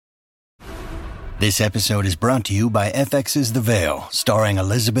This episode is brought to you by FX's The Veil, starring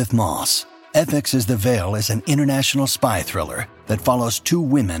Elizabeth Moss. FX's The Veil is an international spy thriller that follows two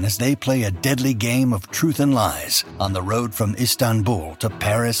women as they play a deadly game of truth and lies on the road from Istanbul to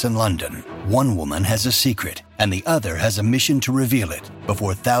Paris and London. One woman has a secret, and the other has a mission to reveal it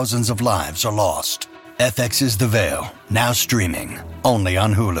before thousands of lives are lost. FX's The Veil, now streaming, only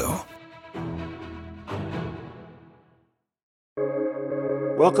on Hulu.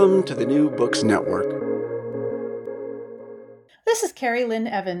 Welcome to the New Books Network. This is Carrie Lynn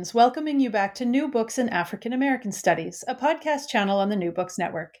Evans, welcoming you back to New Books in African American Studies, a podcast channel on the New Books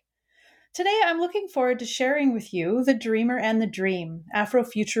Network. Today, I'm looking forward to sharing with you The Dreamer and the Dream,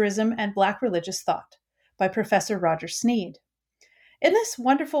 Afrofuturism and Black Religious Thought by Professor Roger Sneed. In this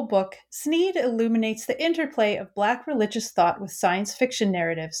wonderful book, Sneed illuminates the interplay of Black religious thought with science fiction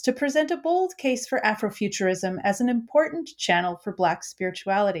narratives to present a bold case for Afrofuturism as an important channel for Black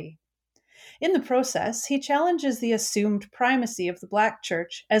spirituality. In the process, he challenges the assumed primacy of the Black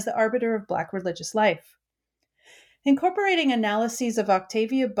Church as the arbiter of Black religious life. Incorporating analyses of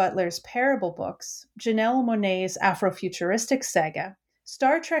Octavia Butler's parable books, Janelle Monáe's Afrofuturistic saga,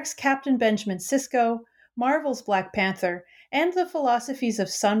 Star Trek's Captain Benjamin Sisko, Marvel's Black Panther, and the philosophies of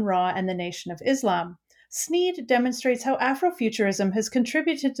Sun Ra and the Nation of Islam, Sneed demonstrates how Afrofuturism has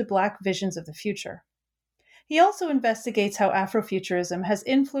contributed to Black visions of the future. He also investigates how Afrofuturism has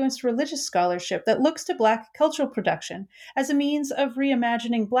influenced religious scholarship that looks to Black cultural production as a means of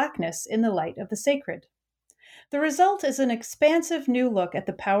reimagining Blackness in the light of the sacred. The result is an expansive new look at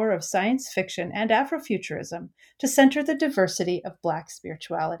the power of science fiction and Afrofuturism to center the diversity of Black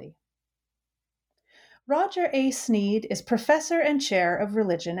spirituality. Roger A. Sneed is professor and chair of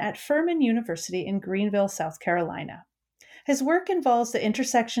religion at Furman University in Greenville, South Carolina. His work involves the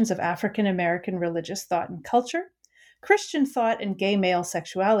intersections of African American religious thought and culture, Christian thought and gay male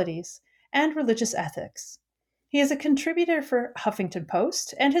sexualities, and religious ethics. He is a contributor for Huffington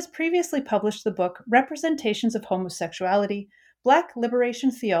Post and has previously published the book Representations of Homosexuality, Black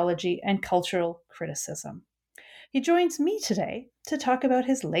Liberation Theology, and Cultural Criticism. He joins me today to talk about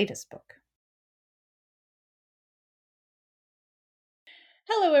his latest book.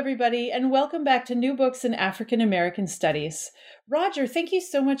 Hello, everybody, and welcome back to New Books in African American Studies. Roger, thank you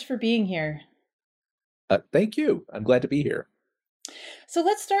so much for being here. Thank you. I'm glad to be here. So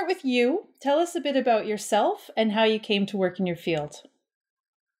let's start with you. Tell us a bit about yourself and how you came to work in your field.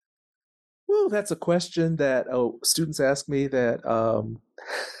 Well, that's a question that students ask me that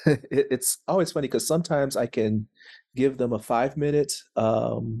it's always funny because sometimes I can give them a 5-minute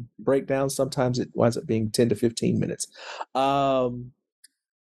breakdown. Sometimes it winds up being 10 to 15 minutes.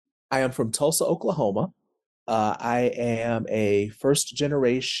 I am from Tulsa, Oklahoma. I am a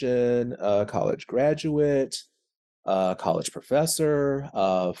first-generation college graduate, college professor,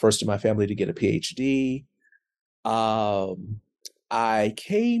 first in my family to get a PhD. I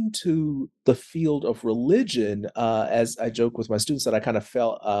came to the field of religion, as I joke with my students, that I kind of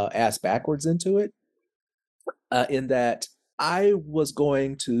fell ass backwards into it, in that I was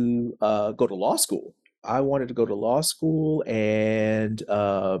going to go to law school. I wanted to go to law school and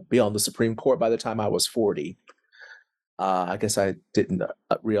be on the Supreme Court by the time I was 40. I guess I didn't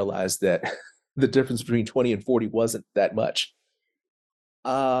realize that the difference between 20 and 40 wasn't that much.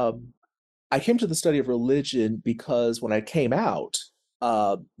 I came to the study of religion because when I came out,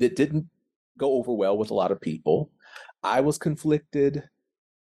 it didn't go over well with a lot of people. I was conflicted.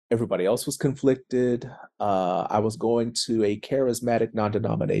 Everybody else was conflicted. I was going to a charismatic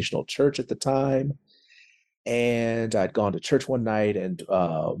non-denominational church at the time. And I'd gone to church one night and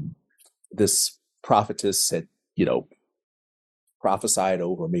this prophetess had, prophesied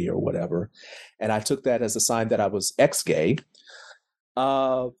over me or whatever. And I took that as a sign that I was ex-gay.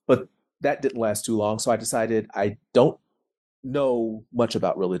 But that didn't last too long. So I decided I don't know much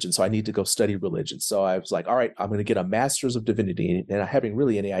about religion, so I need to go study religion. So I was like, all right, I'm going to get a master's of divinity, and I having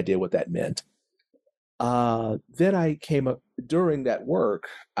really any idea what that meant. Then during that work,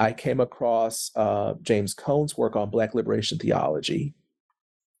 I came across James Cone's work on Black liberation theology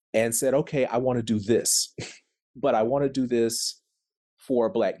and said, okay, I want to do this, but I want to do this for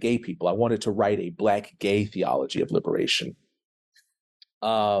Black gay people. I wanted to write a Black gay theology of liberation.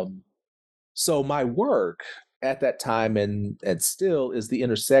 So my work at that time and still is the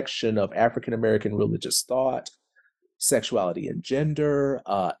intersection of African American religious thought, sexuality and gender,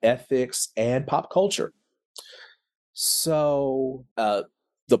 ethics, and pop culture. So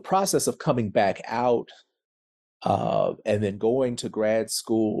the process of coming back out and then going to grad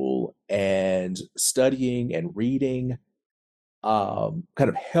school and studying and reading kind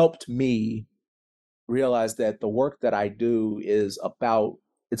of helped me realize that the work that I do is about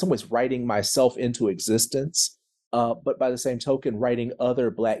in some ways writing myself into existence, but by the same token, writing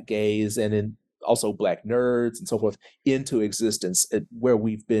other Black gays and also Black nerds and so forth into existence, where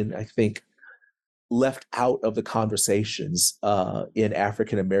we've been, I think, left out of the conversations in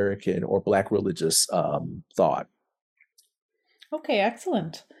African American or Black religious thought. Okay,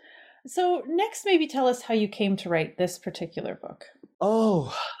 excellent. So next, maybe tell us how you came to write this particular book.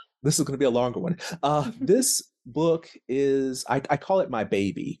 Oh, this is going to be a longer one. This book is, I call it my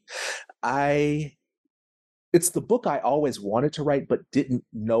baby. It's the book I always wanted to write, but didn't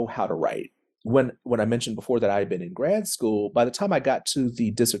know how to write. When I mentioned before that I had been in grad school, by the time I got to the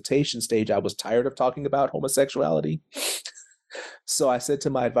dissertation stage, I was tired of talking about homosexuality. So I said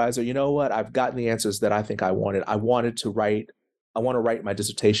to my advisor, you know what? I've gotten the answers that I think I wanted. I want to write my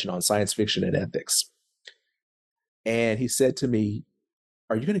dissertation on science fiction and ethics. And he said to me,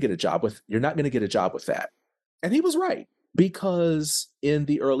 you're not going to get a job with that. And he was right, because in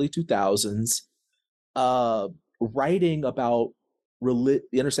the early 2000s, writing about the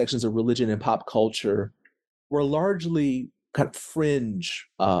intersections of religion and pop culture were largely kind of fringe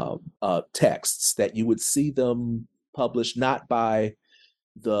texts that you would see them published not by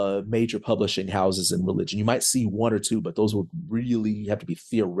the major publishing houses in religion. You might see one or two, but those would really have to be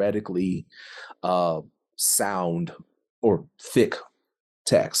theoretically sound or thick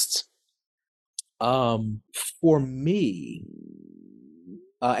texts. For me,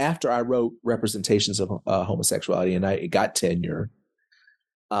 after I wrote Representations of Homosexuality and I got tenure,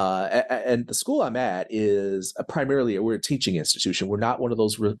 and the school I'm at is we're a teaching institution. We're not one of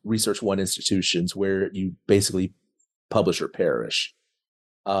those Research One institutions where you basically publish or perish.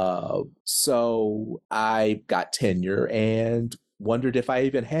 So I got tenure and wondered if I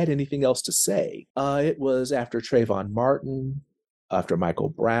even had anything else to say. It was after Trayvon Martin, after Michael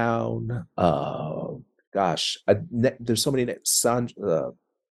Brown. There's so many names.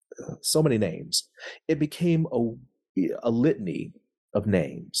 So many names. It became a litany of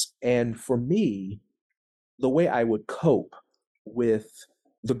names. And for me, the way I would cope with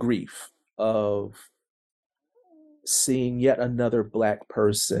the grief of seeing yet another Black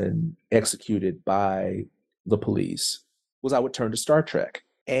person executed by the police was I would turn to Star Trek.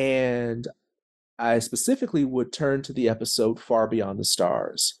 And I specifically would turn to the episode Far Beyond the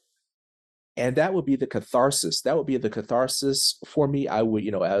Stars. And that would be the catharsis. That would be the catharsis for me. I would,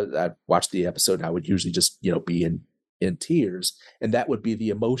 I'd watch the episode and I would usually just, be in tears. And that would be the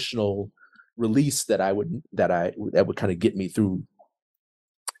emotional release that would kind of get me through.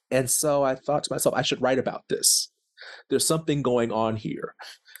 And so I thought to myself, I should write about this. There's something going on here.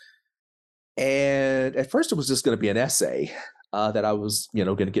 And at first it was just going to be an essay that I was,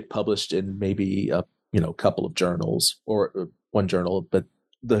 going to get published in maybe a couple of journals or one journal. But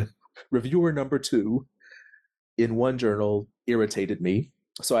the reviewer number 2 in one journal irritated me.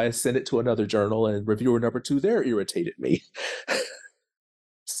 So I sent it to another journal, and reviewer number 2 there irritated me.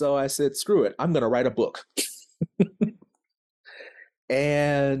 So I said, screw it, I'm going to write a book.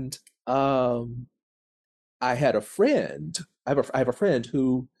 And I had a friend. I have a friend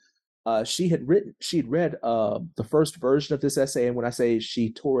who she'd read the first version of this essay, and when I say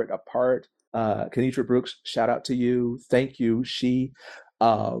she tore it apart, Kenitra Brooks, shout out to you, thank you. She,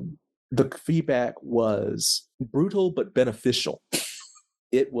 the feedback was brutal but beneficial.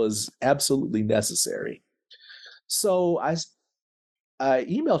 It was absolutely necessary. So I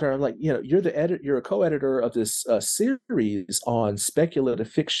emailed her. I'm like, you're a co-editor of this series on speculative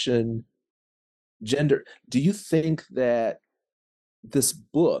fiction gender. Do you think that this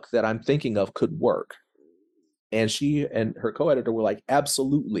book that I'm thinking of could work? And she and her co-editor were like,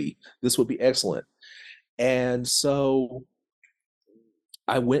 absolutely, this would be excellent. And so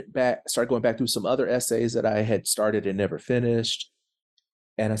I started going back through some other essays that I had started and never finished.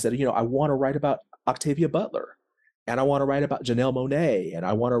 And I said, I want to write about Octavia Butler, and I want to write about Janelle Monáe, and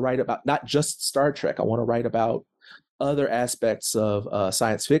I want to write about not just Star Trek. I want to write about other aspects of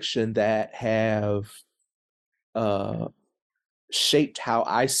science fiction that have shaped how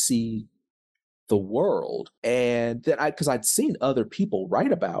I see the world. And then because I'd seen other people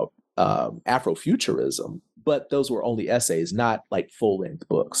write about Afrofuturism, but those were only essays, not like full-length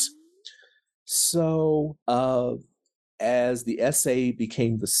books. So as the essay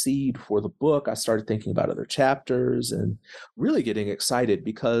became the seed for the book, I started thinking about other chapters and really getting excited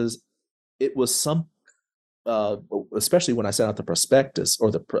because it was especially when I sent out the prospectus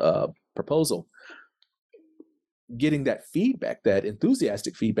or the proposal, getting that feedback, that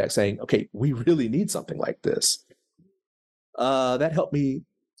enthusiastic feedback saying, okay, we really need something like this. That helped me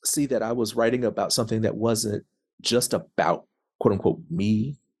see that I was writing about something that wasn't just about, quote unquote,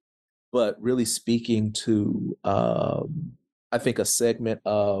 me, but really speaking to I think, a segment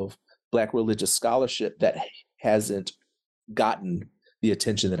of Black religious scholarship that hasn't gotten the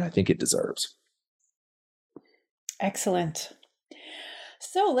attention that I think it deserves. Excellent.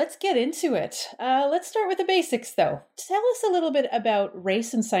 So let's get into it. Let's start with the basics, though. Tell us a little bit about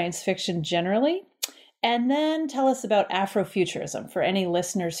race in science fiction generally, and then tell us about Afrofuturism for any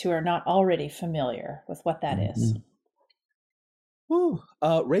listeners who are not already familiar with what that is.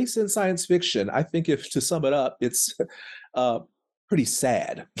 Race in science fiction, I think, if to sum it up, it's pretty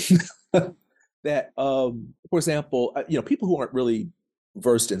sad. That, for example, people who aren't really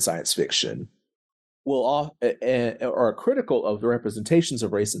versed in science fiction will are critical of the representations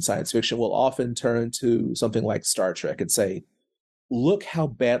of race in science fiction will often turn to something like Star Trek and say, look how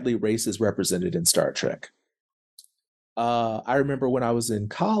badly race is represented in Star Trek. I remember when I was in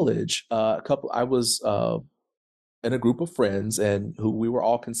college, I was in a group of friends, and who we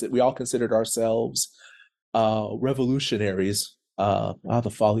all considered ourselves revolutionaries.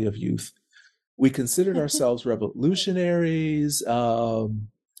 The folly of youth. We considered ourselves revolutionaries.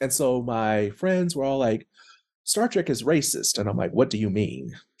 And so my friends were all like, Star Trek is racist. And I'm like, what do you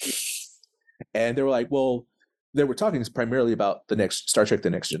mean? And they were like, well, they were talking primarily about the next Star Trek, The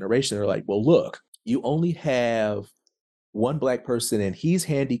Next Generation. They're like, well, look, you only have one Black person and he's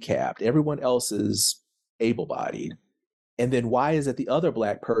handicapped. Everyone else is able-bodied. And then why is it the other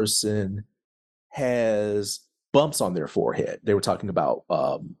Black person has bumps on their forehead? They were talking about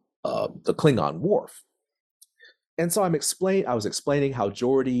the Klingon Worf. And so I was explaining how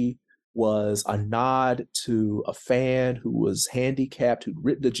Geordi was a nod to a fan who was handicapped, who'd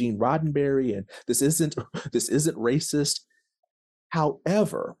written to Gene Roddenberry, and this isn't racist.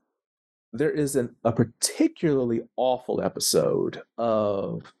 However, there is a particularly awful episode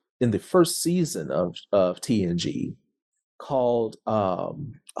in the first season of TNG called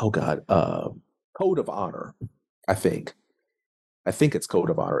Code of Honor. I think it's Code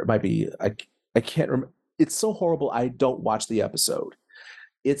of Honor. It might be, I can't remember. It's so horrible I don't watch the episode.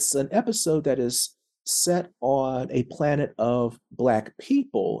 It's an episode that is set on a planet of Black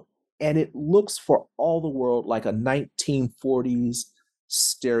people, and it looks for all the world like a 1940s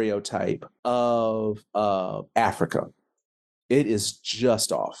stereotype of Africa. It is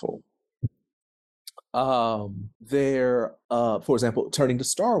just awful. For example, turning to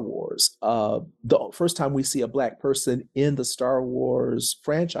Star Wars, the first time we see a Black person in the Star Wars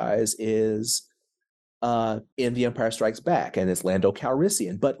franchise is in The Empire Strikes Back, and it's Lando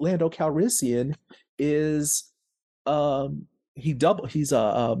Calrissian. But Lando Calrissian is he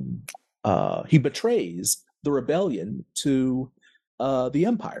betrays the rebellion to the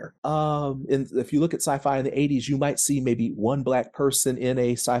Empire. And if you look at sci-fi in the 80s, you might see maybe one Black person in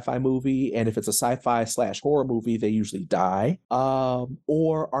a sci-fi movie, and if it's a sci-fi / horror movie, they usually die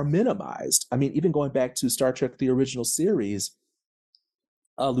or are minimized. I mean, even going back to Star Trek, the original series,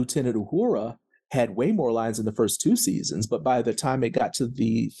 Lieutenant Uhura had way more lines in the first 2 seasons, but by the time it got to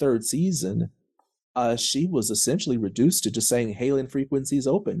the 3rd season, she was essentially reduced to just saying, "Hailing frequencies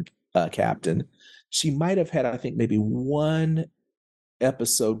open, Captain." She might have had, I think, maybe one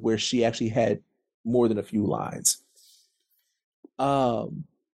episode where she actually had more than a few lines.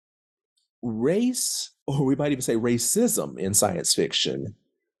 Race, or we might even say racism in science fiction,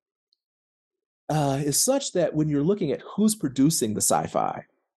 is such that when you're looking at who's producing the sci-fi,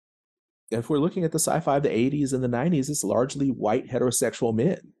 if we're looking at the sci-fi of the 80s and the 90s, it's largely white heterosexual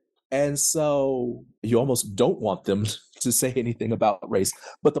men. And so you almost don't want them to say anything about race.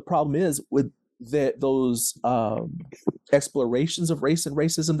 But the problem is with those explorations of race and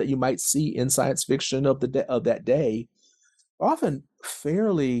racism that you might see in science fiction of that day are often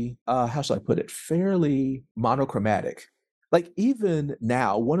fairly, how shall I put it, fairly monochromatic. Like even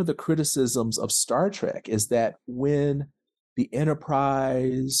now, one of the criticisms of Star Trek is that when the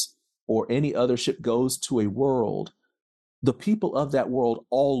Enterprise or any other ship goes to a world, the people of that world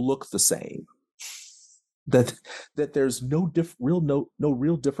all look the same. That there's no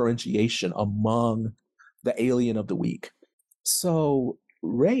real differentiation among the alien of the week. So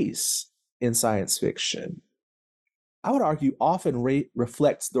race in science fiction, I would argue, often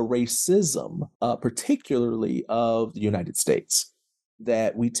reflects the racism, particularly of the United States,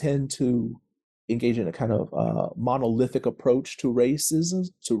 that we tend to engage in a kind of monolithic approach to race.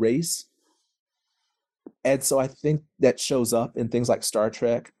 And so I think that shows up in things like Star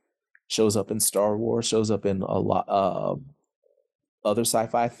Trek, shows up in Star Wars, shows up in a lot other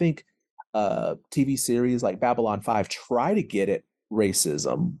sci-fi. I think TV series like Babylon 5 try to get at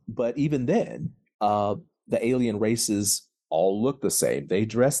racism, but even then, the alien races all look the same. They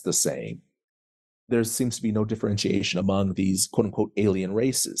dress the same. There seems to be no differentiation among these quote-unquote alien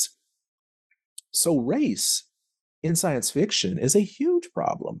races. So race in science fiction is a huge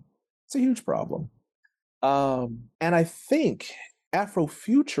problem. It's a huge problem. And I think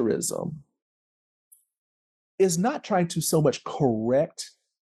Afrofuturism is not trying to so much correct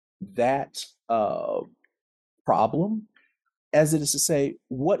that problem as it is to say,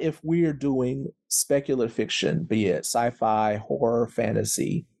 what if we're doing speculative fiction, be it sci-fi, horror,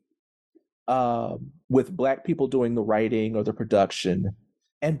 fantasy, with Black people doing the writing or the production,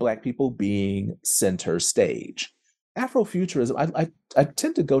 and Black people being center stage. Afrofuturism, I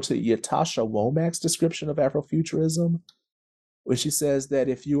tend to go to Yatasha Womack's description of Afrofuturism, where she says that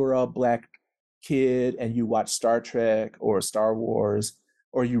if you were a Black kid and you watched Star Trek or Star Wars,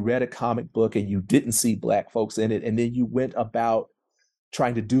 or you read a comic book and you didn't see Black folks in it, and then you went about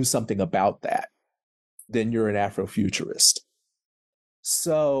trying to do something about that, then you're an Afrofuturist.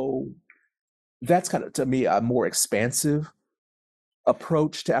 So that's kind of, to me, a more expansive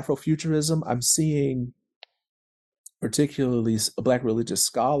approach to Afrofuturism. I'm seeing particularly Black religious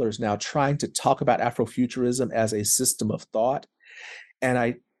scholars now trying to talk about Afrofuturism as a system of thought. And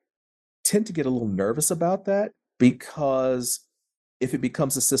I tend to get a little nervous about that, because if it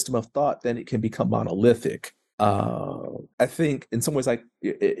becomes a system of thought, then it can become monolithic. I think in some ways,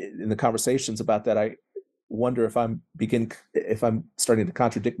 in the conversations about that, I wonder if I'm starting to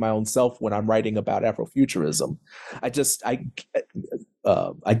contradict my own self when I'm writing about Afrofuturism. I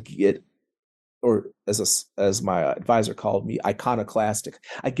get, or as my advisor called me, iconoclastic.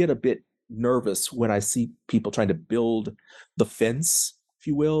 I get a bit nervous when I see people trying to build the fence, if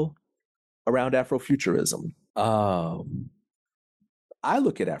you will, around Afrofuturism. I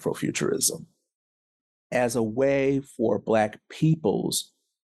look at Afrofuturism as a way for Black peoples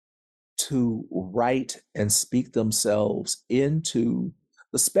to write and speak themselves into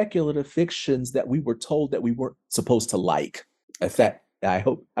the speculative fictions that we were told that we weren't supposed to like. I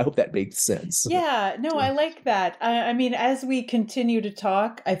hope that makes sense. Yeah, no, I like that. I mean, as we continue to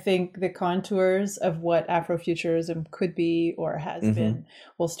talk, I think the contours of what Afrofuturism could be or has been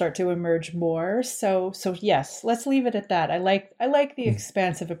will start to emerge more. So yes, let's leave it at that. I like the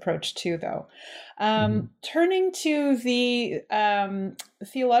expansive approach too, though. Turning to the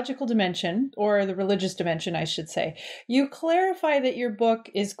theological dimension, or the religious dimension, I should say, you clarify that your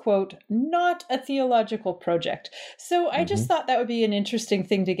book is, quote, not a theological project. So I just thought that would be an interesting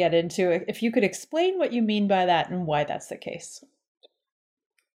thing to get into. If you could explain what you mean by that and why that's the case.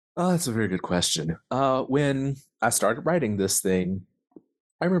 Oh, that's a very good question. When I started writing this thing,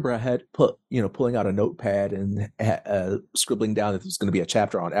 I remember I had pulling out a notepad and scribbling down that there was going to be a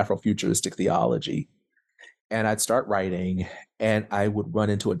chapter on Afrofuturistic theology. And I'd start writing, and I would run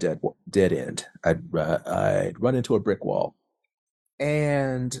into a dead end. I'd run into a brick wall.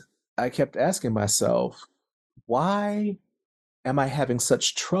 And I kept asking myself, why am I having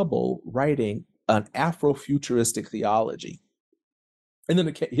such trouble writing an Afrofuturistic theology? And then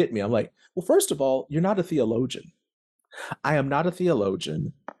it hit me. I'm like, well, first of all, you're not a theologian. I am not a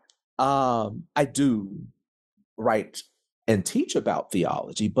theologian. I do write and teach about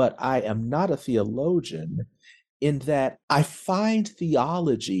theology, but I am not a theologian, in that I find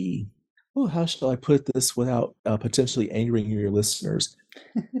theology, how shall I put this without potentially angering your listeners?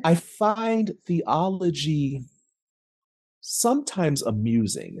 I find theology sometimes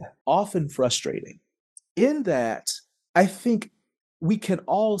amusing, often frustrating, in that I think we can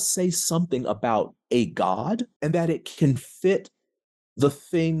all say something about a God and that it can fit the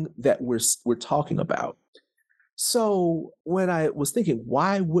thing that we're talking about. So when I was thinking,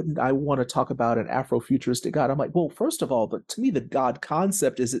 why wouldn't I want to talk about an Afrofuturistic God? I'm like, well, first of all, to me, the God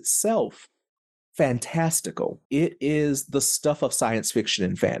concept is itself fantastical. It is the stuff of science fiction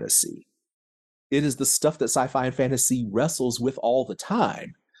and fantasy. It is the stuff that sci-fi and fantasy wrestles with all the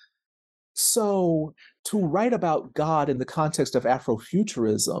time. So to write about God in the context of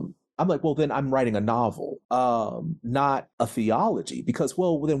Afrofuturism, I'm like, well, then I'm writing a novel, not a theology, because,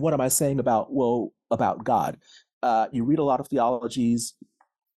 well, then what am I saying about God? You read a lot of theologies.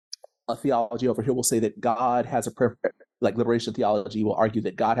 A theology over here will say that God has like liberation theology will argue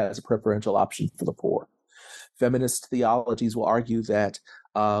that God has a preferential option for the poor. Feminist theologies will argue that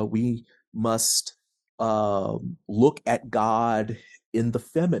we must look at God in the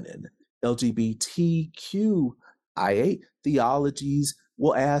feminine. LGBTQIA theologies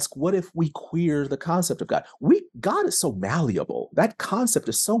will ask, what if we queer the concept of God? God is so malleable. That concept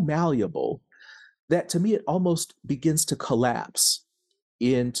is so malleable that to me it almost begins to collapse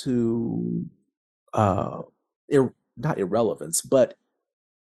into not irrelevance, but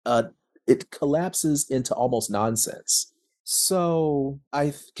it collapses into almost nonsense. So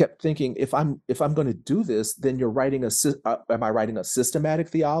I kept thinking, if I'm going to do this, then am I writing a systematic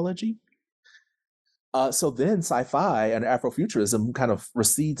theology? So then sci-fi and Afrofuturism kind of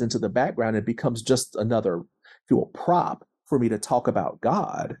recedes into the background and becomes just another, if you will, prop for me to talk about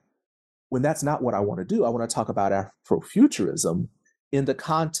God, when that's not what I want to do. I want to talk about Afrofuturism in the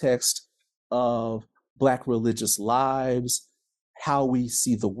context of Black religious lives, how we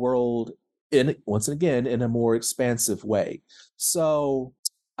see the world, in once again in a more expansive way. So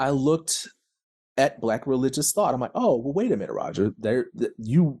I looked at Black religious thought. I'm like, oh, well, wait a minute, Roger.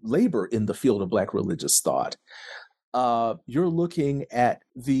 You labor in the field of Black religious thought. You're looking at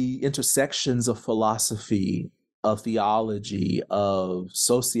the intersections of philosophy, of theology, of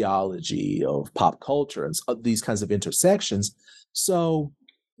sociology, of pop culture, and these kinds of intersections. So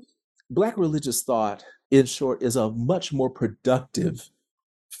Black religious thought, in short, is a much more productive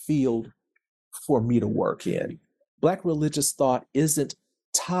field for me to work in. Black religious thought isn't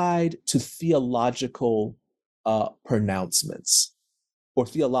tied to theological pronouncements or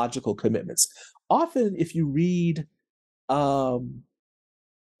theological commitments. Often, if you read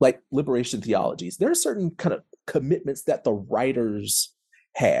like liberation theologies, there are certain kind of commitments that the writers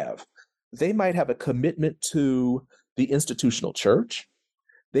have. They might have a commitment to the institutional church.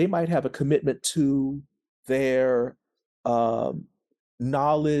 They might have a commitment to their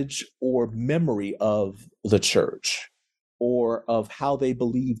knowledge or memory of the church, or of how they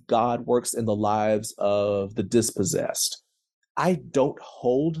believe God works in the lives of the dispossessed. I don't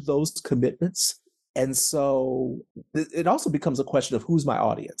hold those commitments. And so it also becomes a question of who's my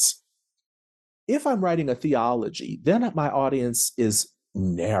audience. If I'm writing a theology, then my audience is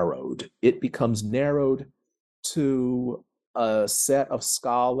narrowed. It becomes narrowed to a set of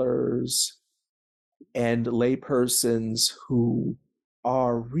scholars and laypersons who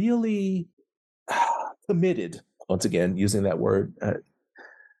are really committed, once again, using that word,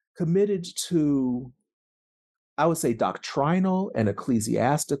 committed to, I would say, doctrinal and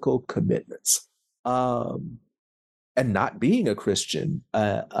ecclesiastical commitments. And not being a Christian,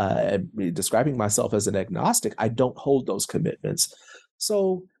 describing myself as an agnostic, I don't hold those commitments.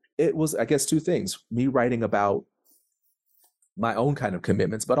 So it was, I guess, two things: me writing about my own kind of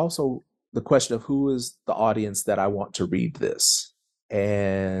commitments, but also the question of who is the audience that I want to read this.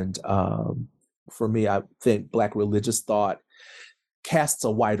 And for me, I think Black religious thought casts a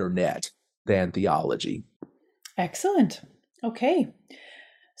wider net than theology. Excellent. Okay.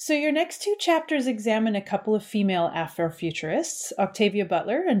 So your next two chapters examine a couple of female Afrofuturists, Octavia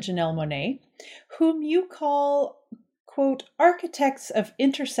Butler and Janelle Monáe, whom you call, quote, architects of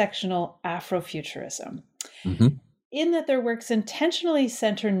intersectional Afrofuturism, in that their works intentionally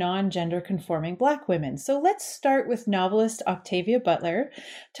center non-gender conforming Black women. So let's start with novelist Octavia Butler.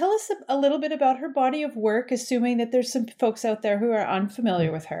 Tell us a little bit about her body of work, assuming that there's some folks out there who are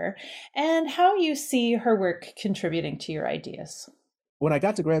unfamiliar with her, and how you see her work contributing to your ideas. When I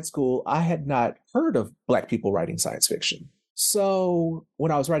got to grad school, I had not heard of Black people writing science fiction. So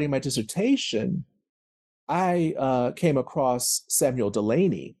when I was writing my dissertation, I came across Samuel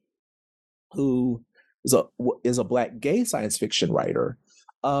Delany, who is a Black gay science fiction writer.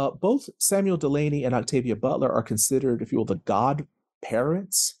 Both Samuel Delany and Octavia Butler are considered, if you will, the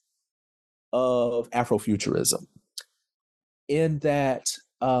godparents of Afrofuturism, in that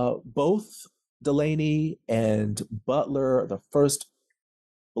both Delany and Butler are the first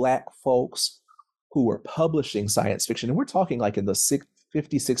Black folks who were publishing science fiction. And we're talking like in the 50s,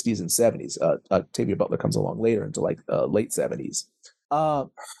 60s, and 70s. Octavia Butler comes along later into like late 70s.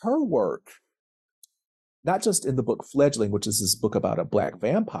 Her work, not just in the book Fledgling, which is this book about a Black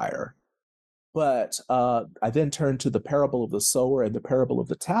vampire, but I then turned to The Parable of the Sower and The Parable of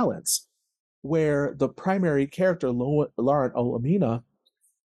the Talents, where the primary character, Lauren Olamina,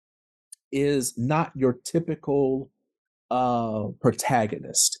 is not your typical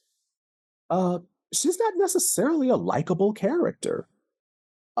protagonist. She's not necessarily a likable character.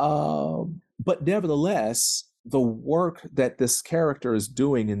 But nevertheless, the work that this character is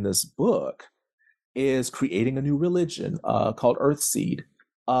doing in this book is creating a new religion called Earthseed,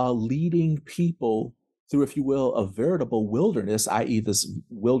 leading people through, if you will, a veritable wilderness, i.e. this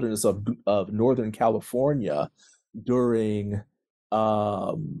wilderness of Northern California during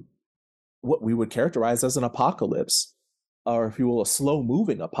what we would characterize as an apocalypse, or if you will, a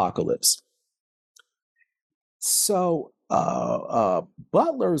slow-moving apocalypse. So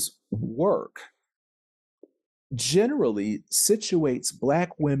Butler's work generally situates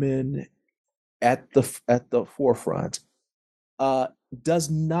Black women at the forefront,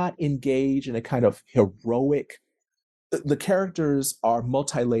 does not engage in a kind of heroic. The characters are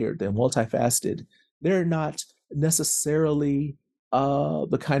multi-layered, they're multifaceted. They're not necessarily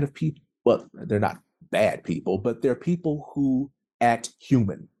the kind of people, well, they're not bad people, but they're people who act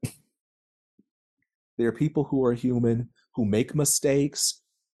human. They are people who are human, who make mistakes,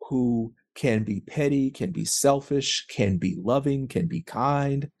 who can be petty, can be selfish, can be loving, can be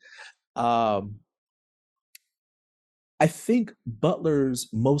kind. I think Butler's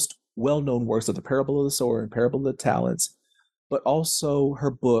most well-known works are The Parable of the Sower and Parable of the Talents, but also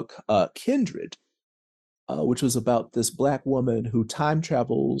her book, Kindred, which was about this Black woman who time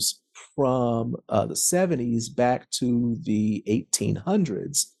travels from the 70s back to the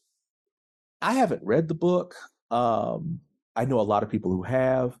 1800s. I haven't read the book. I know a lot of people who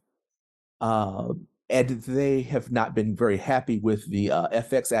have, and they have not been very happy with the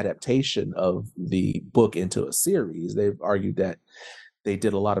FX adaptation of the book into a series. They've argued that they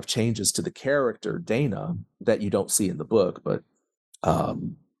did a lot of changes to the character Dana that you don't see in the book,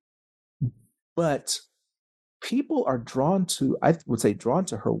 but people are drawn to, I would say, drawn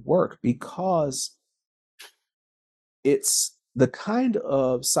to her work because it's the kind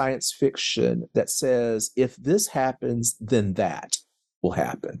of science fiction that says, if this happens, then that will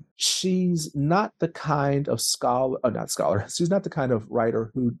happen. She's not the kind of she's not the kind of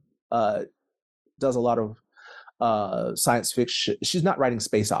writer who does a lot of science fiction. She's not writing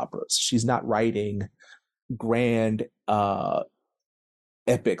space operas. She's not writing grand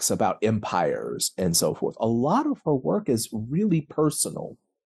epics about empires and so forth. A lot of her work is really personal.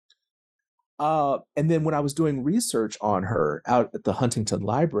 And then when I was doing research on her out at the Huntington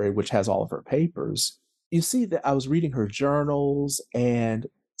Library, which has all of her papers, you see that I was reading her journals and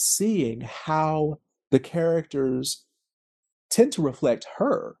seeing how the characters tend to reflect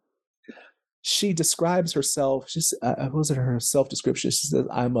her. She describes herself, what was it, her self-description? She says,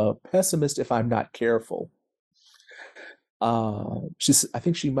 "I'm a pessimist if I'm not careful." I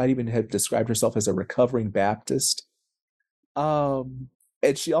think she might even have described herself as a recovering Baptist.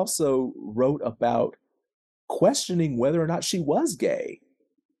 And she also wrote about questioning whether or not she was gay.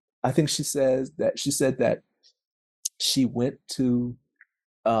 I think she said that she went to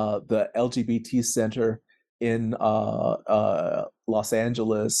the LGBT center in Los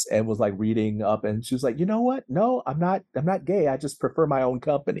Angeles and was like reading up, and she was like, you know what? No, I'm not gay. I just prefer my own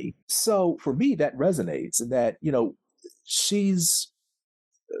company. So for me, that resonates, and that, she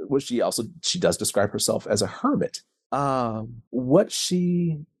does describe herself as a hermit. What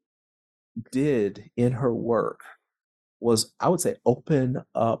she did in her work was, I would say, open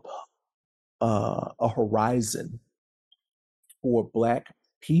up a horizon for Black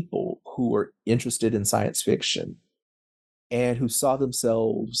people who were interested in science fiction and who saw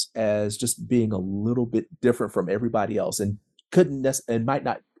themselves as just being a little bit different from everybody else and and might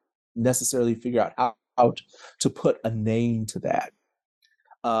not necessarily figure out how to put a name to that.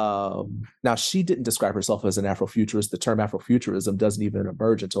 Now, she didn't describe herself as an Afrofuturist. The term Afrofuturism doesn't even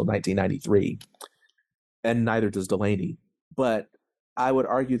emerge until 1993, and neither does Delaney. But I would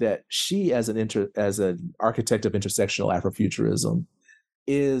argue that she, as an architect of intersectional Afrofuturism,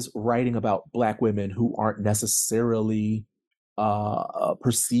 is writing about Black women who aren't necessarily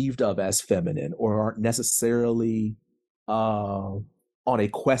perceived of as feminine, or aren't necessarily on a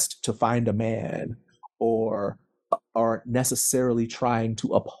quest to find a man, or aren't necessarily trying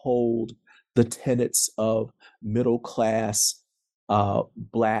to uphold the tenets of middle class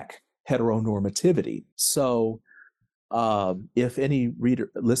Black heteronormativity. So if any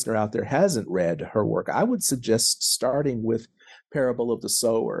listener out there hasn't read her work, I would suggest starting with Parable of the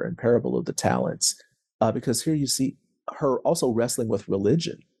Sower and Parable of the Talents, because here you see her also wrestling with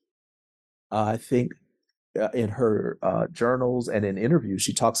religion. I think in her journals and in interviews,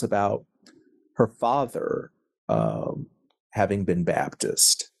 she talks about her father having been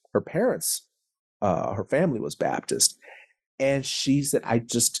Baptist. Her parents, her family was Baptist. And she said,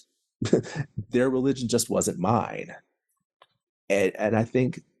 their religion just wasn't mine. And I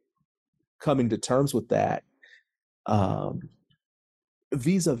think coming to terms with that,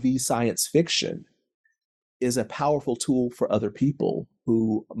 vis-a-vis science fiction, is a powerful tool for other people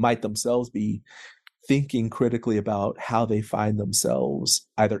who might themselves be thinking critically about how they find themselves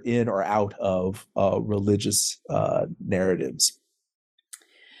either in or out of religious narratives.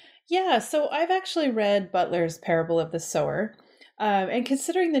 Yeah, so I've actually read Butler's Parable of the Sower. And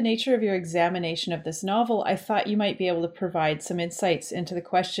considering the nature of your examination of this novel, I thought you might be able to provide some insights into the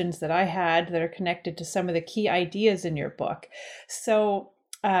questions that I had that are connected to some of the key ideas in your book. So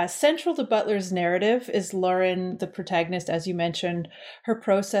central to Butler's narrative is Lauren, the protagonist, as you mentioned, her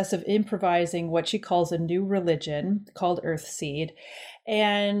process of improvising what she calls a new religion called Earthseed.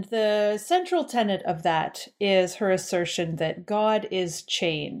 And the central tenet of that is her assertion that God is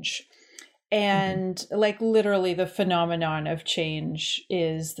change. And like literally the phenomenon of change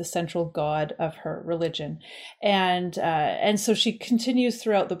is the central god of her religion. And so she continues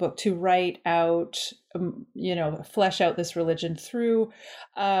throughout the book to write out flesh out this religion through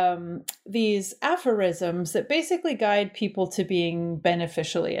these aphorisms that basically guide people to being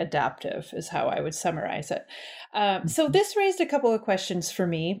beneficially adaptive, is how I would summarize it. So this raised a couple of questions for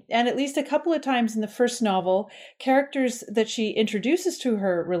me, and at least a couple of times in the first novel, characters that she introduces to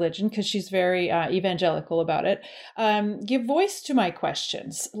her religion, because she's very evangelical about it, give voice to my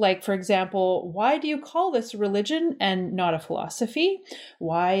questions. Like, for example, why do you call this religion and not a philosophy?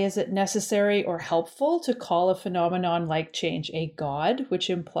 Why is it necessary or helpful to call a phenomenon like change a god, which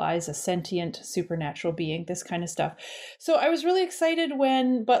implies a sentient supernatural being, this kind of stuff. So I was really excited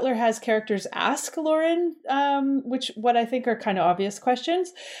when Butler has characters ask Lauren, which what I think are kind of obvious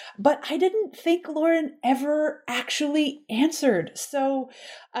questions, but I didn't think Lauren ever actually answered. So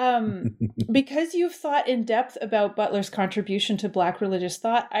because you've thought in depth about Butler's contribution to Black religious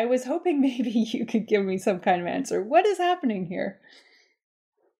thought, I was hoping maybe you could give me some kind of answer. What is happening here?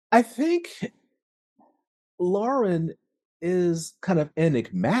 I think Lauren is kind of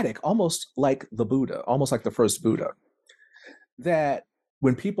enigmatic, almost like the Buddha, almost like the first Buddha, that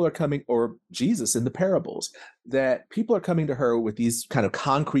when people are coming, or Jesus in the parables, that people are coming to her with these kind of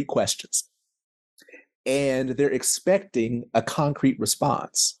concrete questions, and they're expecting a concrete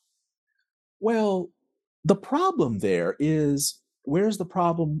response. Well, the problem there is, where's the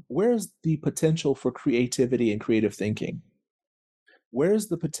problem? Where's the potential for creativity and creative thinking? Where's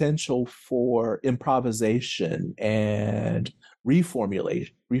the potential for improvisation and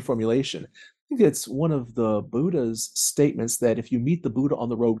reformulation? I think it's one of the Buddha's statements that if you meet the Buddha on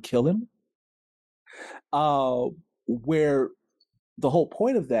the road, kill him. Where the whole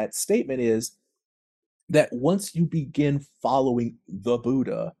point of that statement is that once you begin following the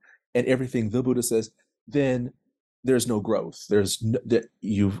Buddha and everything the Buddha says, then there's no growth.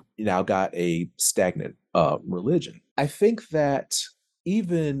 You've now got a stagnant religion. I think that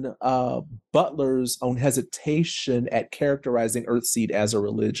even Butler's own hesitation at characterizing Earthseed as a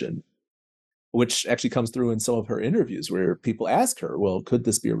religion, which actually comes through in some of her interviews where people ask her, well, could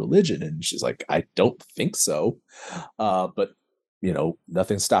this be a religion? And she's like, I don't think so. But,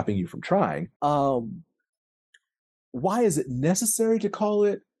 nothing's stopping you from trying. Why is it necessary to call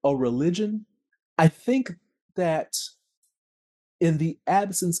it a religion? I think that in the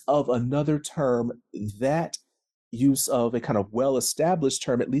absence of another term, that use of a kind of well-established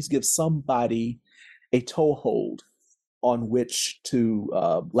term at least gives somebody a toehold on which to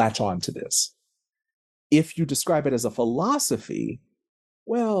latch on to this. If you describe it as a philosophy,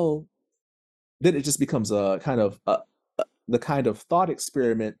 well, then it just becomes a kind of the kind of thought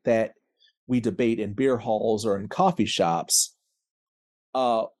experiment that we debate in beer halls or in coffee shops,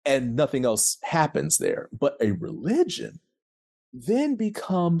 and nothing else happens there. But a religion then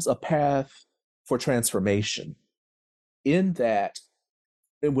becomes a path for transformation, in that,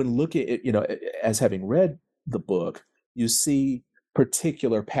 and when looking at, as having read the book, you see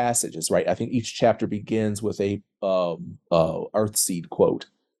particular passages, right? I think each chapter begins with a Earthseed quote.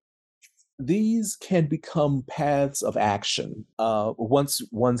 These can become paths of action once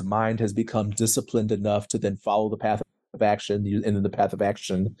one's mind has become disciplined enough to then follow the path of action, and then the path of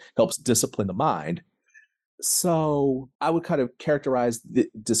action helps discipline the mind. So I would kind of characterize the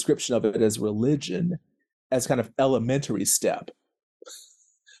description of it as religion as kind of elementary step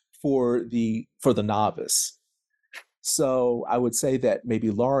for the novice. So I would say that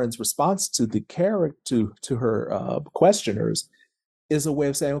maybe Lauren's response to the to her questioners is a way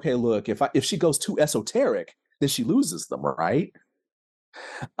of saying, okay, look, if she goes too esoteric, then she loses them, right?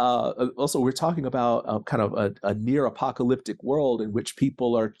 Also, we're talking about kind of a near apocalyptic world in which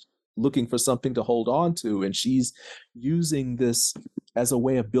people are looking for something to hold on to, and she's using this as a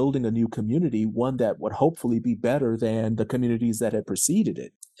way of building a new community, one that would hopefully be better than the communities that had preceded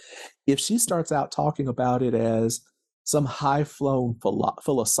it. If she starts out talking about it as some high-flown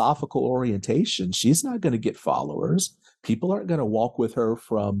philosophical orientation, she's not going to get followers. People aren't going to walk with her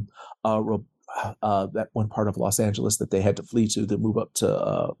from that one part of Los Angeles that they had to flee to move up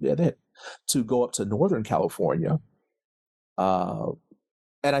to to go up to Northern California.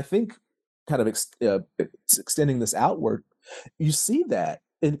 And I think kind of extending this outward, you see that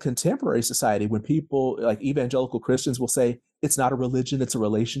in contemporary society when people like evangelical Christians will say, it's not a religion, it's a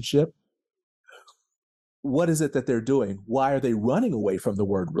relationship. What is it that they're doing? Why are they running away from the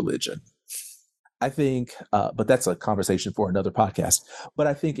word religion? I think, but that's a conversation for another podcast. But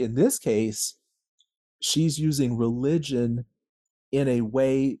I think in this case, she's using religion in a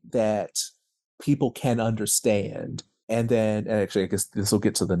way that people can understand. And then, actually, I guess this will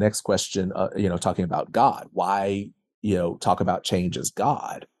get to the next question, talking about God. Why, talk about change as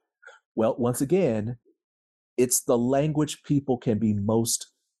God? Well, once again, it's the language people can be most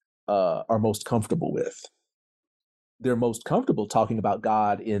are most comfortable with. They're most comfortable talking about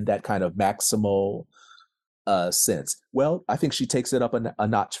God in that kind of maximal sense. Well, I think she takes it up a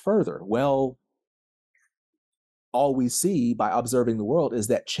notch further. Well, all we see by observing the world is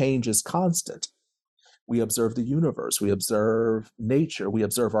that change is constant. We observe the universe, we observe nature, we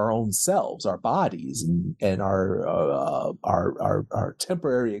observe our own selves, our bodies, and our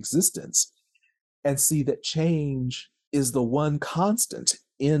temporary existence, and see that change is the one constant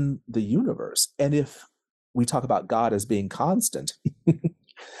in the universe. And if we talk about God as being constant,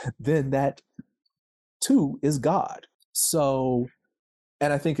 then that too is God. So,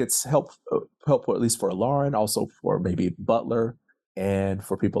 and I think it's helpful, at least for Lauren, also for maybe Butler, and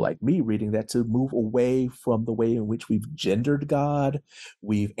for people like me reading that, to move away from the way in which we've gendered God,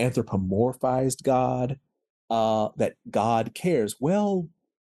 we've anthropomorphized God, that God cares. Well,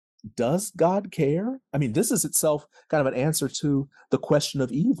 does God care? I mean, this is itself kind of an answer to the question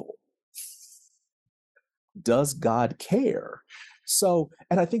of evil. Does God care? So,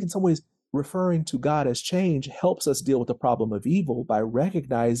 and I think in some ways, referring to God as change helps us deal with the problem of evil by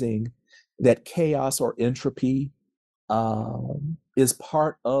recognizing that chaos or entropy is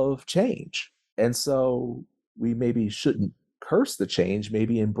part of change. And so we maybe shouldn't curse the change,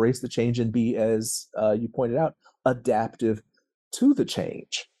 maybe embrace the change and be, as you pointed out, adaptive to the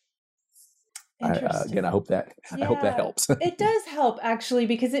change. Again, I hope that helps. It does help, actually,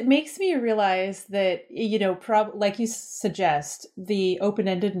 because it makes me realize that, like you suggest, the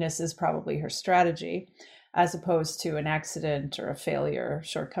open-endedness is probably her strategy, as opposed to an accident or a failure,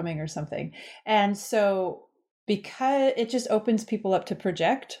 shortcoming or something. And so, because it just opens people up to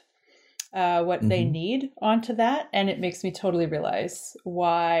project what they need onto that. And it makes me totally realize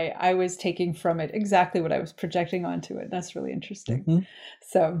why I was taking from it exactly what I was projecting onto it. That's really interesting.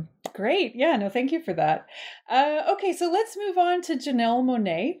 So great. Yeah, no, thank you for that. Okay, so let's move on to Janelle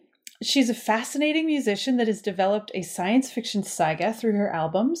Monáe. She's a fascinating musician that has developed a science fiction saga through her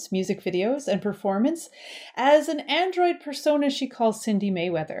albums, music videos, and performance as an android persona she calls Cindy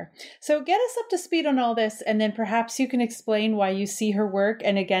Mayweather. So get us up to speed on all this, and then perhaps you can explain why you see her work,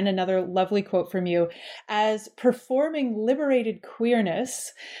 and again, another lovely quote from you, as performing liberated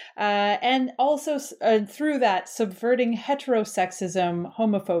queerness, and also through that subverting heterosexism,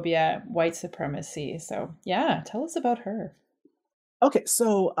 homophobia, white supremacy. So yeah, tell us about her. Okay,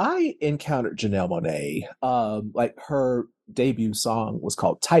 so I encountered Janelle Monáe, like her debut song was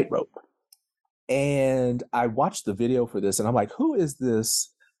called Tightrope. And I watched the video for this and I'm like, who is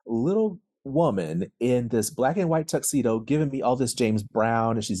this little woman in this black and white tuxedo giving me all this James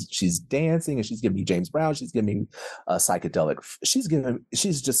Brown? And she's dancing and she's giving me James Brown, she's giving me psychedelic,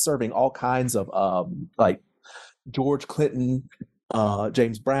 she's just serving all kinds of like George Clinton,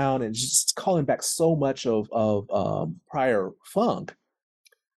 James Brown, and just calling back so much of prior funk,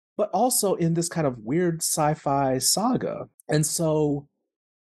 but also in this kind of weird sci-fi saga. And so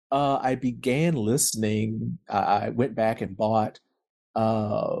I began listening. I went back and bought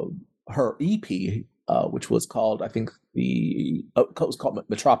her EP, which was called, I think it was called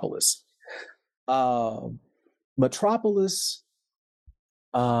Metropolis. Metropolis.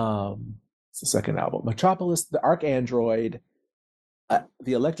 It's the second album. Metropolis, The ArchAndroid,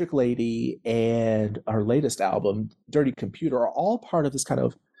 The Electric Lady, and her latest album, Dirty Computer, are all part of this kind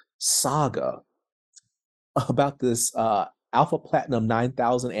of saga about this Alpha Platinum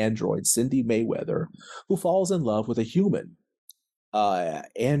 9000 android, Cindy Mayweather, who falls in love with a human,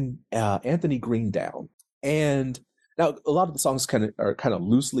 and Anthony Greendown. And now a lot of the songs are kind of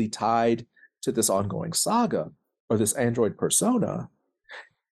loosely tied to this ongoing saga or this android persona.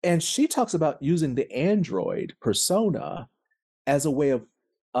 And she talks about using the android persona as a way of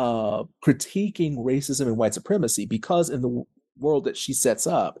critiquing racism and white supremacy, because in the world that she sets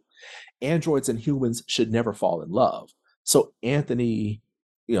up, androids and humans should never fall in love. So Anthony,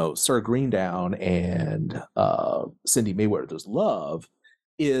 Sir Greendown and Cindy Mayweather's love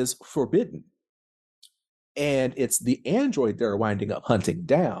is forbidden. And it's the android they're winding up hunting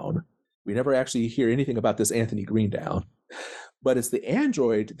down. We never actually hear anything about this Anthony Greendown, but it's the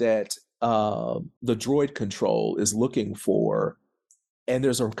android that the droid control is looking for. And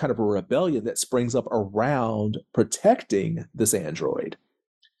there's a kind of a rebellion that springs up around protecting this android.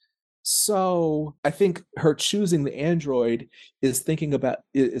 So I think her choosing the android is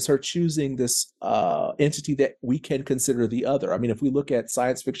her choosing this entity that we can consider the other. I mean, if we look at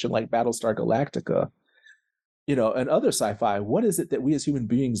science fiction like Battlestar Galactica, and other sci-fi, what is it that we as human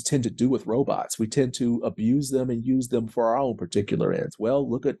beings tend to do with robots? We tend to abuse them and use them for our own particular ends. Well,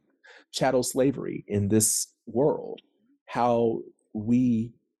 look at chattel slavery in this world, how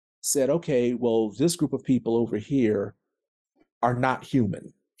we said, okay, well, this group of people over here are not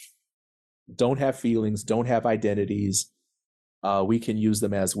human. don't have feelings, don't have identities. We can use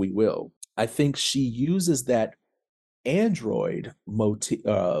them as we will. I think she uses that android motif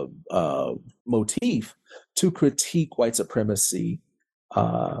to critique white supremacy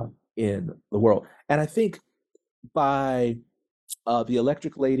in the world. And I think by The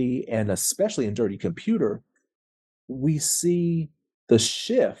Electric Lady, and especially in Dirty Computer, we see the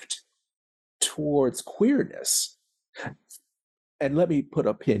shift towards queerness. And let me put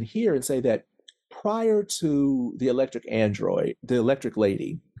a pin here and say that prior to The Electric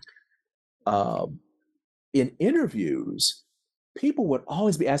Lady, in interviews, people would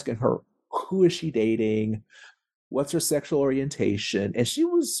always be asking her, who is she dating? What's her sexual orientation? And she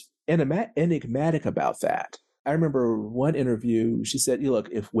was enigmatic about that. I remember one interview, she said, look,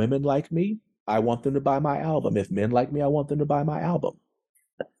 if women like me, I want them to buy my album. If men like me, I want them to buy my album.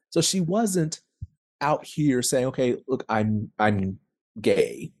 So she wasn't out here saying, okay, look, I'm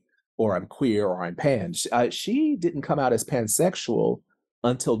gay, or I'm queer, or I'm pan. She didn't come out as pansexual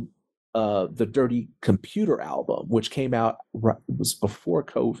until the Dirty Computer album, which came out, it was before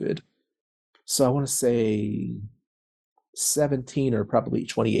COVID. So I want to say 17 or probably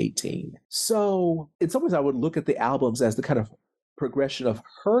 2018. So in some ways, I would look at the albums as the kind of progression of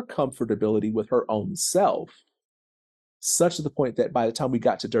her comfortability with her own self, such to the point that by the time we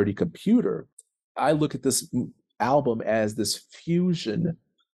got to Dirty Computer, I look at this album as this fusion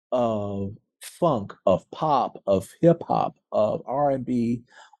of funk, of pop, of hip hop, of R&B,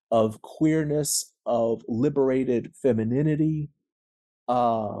 of queerness, of liberated femininity,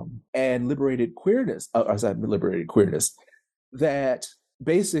 and liberated queerness, that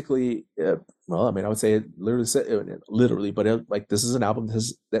basically, I would say it literally, but like this is an album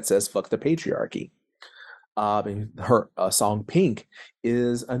that says "fuck the patriarchy." Her song "Pink"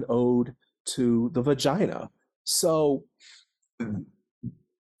 is an ode to the vagina. So,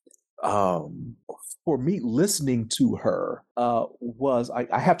 for me, listening to her I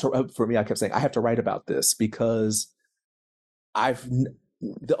kept saying I have to write about this, because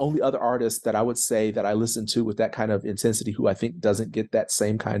the only other artist that I would say that I listen to with that kind of intensity, who I think doesn't get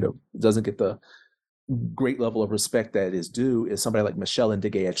the great level of respect that is due, is somebody like Michelle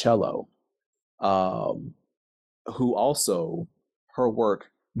Ndegeocello, who also, her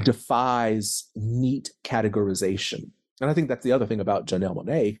work defies neat categorization. And I think that's the other thing about Janelle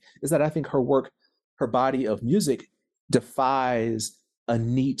Monáe, is that I think her work, her body of music, defies a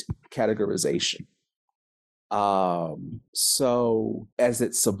neat categorization. So as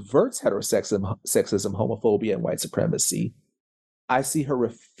it subverts heterosexism, homophobia, and white supremacy, I see her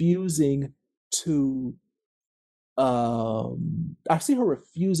refusing to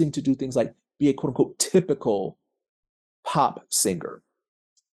do things like be a quote unquote typical pop singer.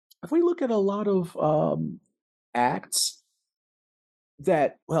 If we look at a lot of acts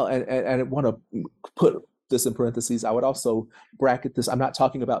that, well, and I want to put this in parentheses, I would also bracket this. I'm not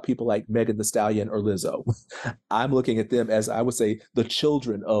talking about people like Megan Thee Stallion or Lizzo. I'm looking at them as, I would say, the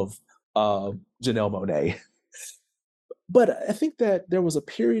children of Janelle Monáe. But I think that there was a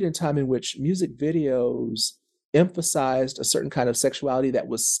period in time in which music videos emphasized a certain kind of sexuality that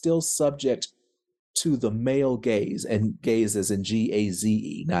was still subject to the male gaze, and gaze as in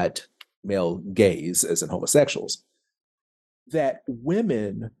Gaze, not male gaze as in homosexuals, that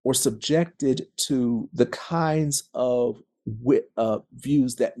women were subjected to the kinds of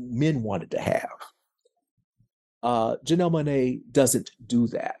views that men wanted to have. Janelle Monáe doesn't do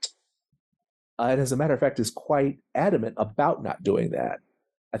that. And as a matter of fact, is quite adamant about not doing that.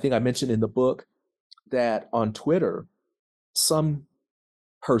 I think I mentioned in the book that on Twitter, some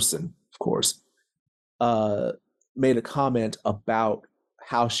person, of course, made a comment about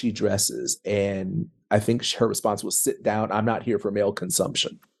how she dresses, and I think her response was, "Sit down, I'm not here for male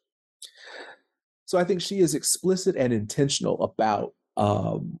consumption." So I think she is explicit and intentional about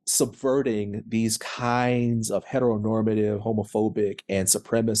subverting these kinds of heteronormative, homophobic, and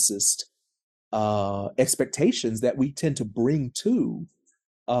supremacist expectations that we tend to bring to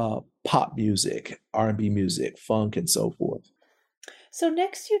pop music, R&B music, funk, and so forth. So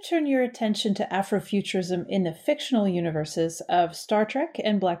next you turn your attention to Afrofuturism in the fictional universes of Star Trek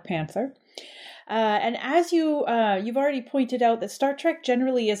and Black Panther. And as you've already pointed out, that Star Trek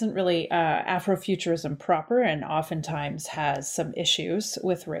generally isn't really Afrofuturism proper, and oftentimes has some issues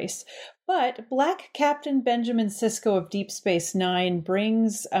with race. But Black Captain Benjamin Sisko of Deep Space Nine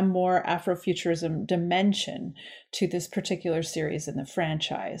brings a more Afrofuturism dimension to this particular series in the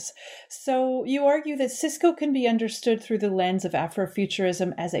franchise. So you argue that Sisko can be understood through the lens of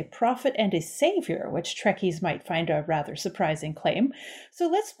Afrofuturism as a prophet and a savior, which Trekkies might find a rather surprising claim. So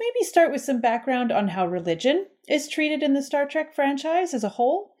let's maybe start with some background on how religion is treated in the Star Trek franchise as a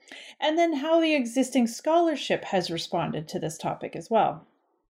whole. And then how the existing scholarship has responded to this topic as well.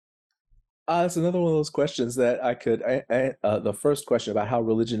 It's another one of those questions that the first question about how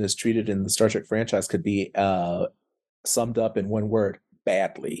religion is treated in the Star Trek franchise could be summed up in one word: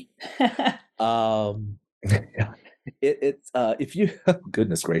 badly. If you,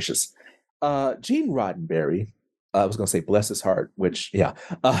 goodness gracious, Gene Roddenberry, I was going to say bless his heart, which,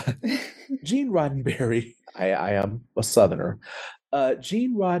 Gene Roddenberry, I am a Southerner.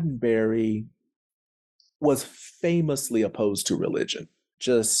 Gene Roddenberry was famously opposed to religion.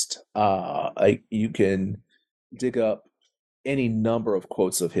 Just you can dig up any number of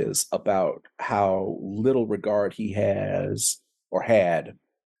quotes of his about how little regard he has or had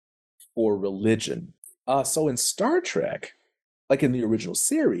for religion. So in Star Trek, like in the original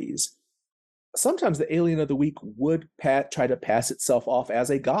series, sometimes the alien of the week would try to pass itself off as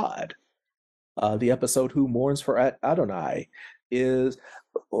a god. The episode "Who Mourns for Adonai" is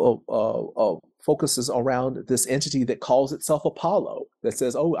focuses around this entity that calls itself Apollo, that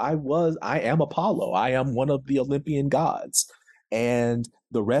says, "Oh, I am Apollo. I am one of the Olympian gods, and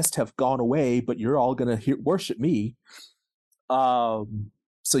the rest have gone away, but you're all gonna worship me."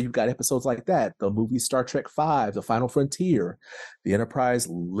 So you've got episodes like that. The movie Star Trek V, The Final Frontier, the Enterprise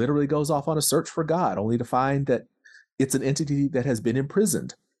literally goes off on a search for God, only to find that it's an entity that has been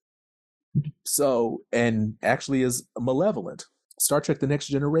imprisoned. So, and actually is malevolent. Star Trek: The Next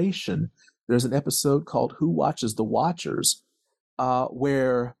Generation, there's an episode called "Who Watches the Watchers,"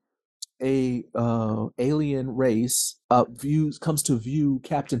 where a alien race comes to view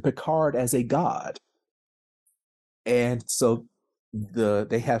Captain Picard as a god, and so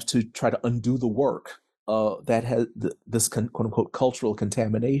they have to try to undo the work that has this quote unquote cultural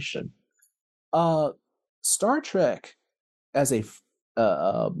contamination. Star Trek as a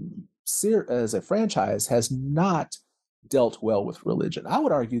franchise has not dealt well with religion. I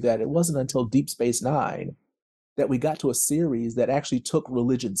would argue that it wasn't until Deep Space Nine that we got to a series that actually took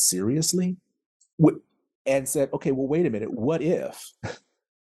religion seriously and said, okay, well, wait a minute, what if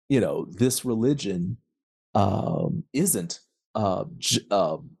this religion isn't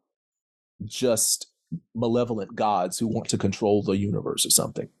just malevolent gods who want to control the universe or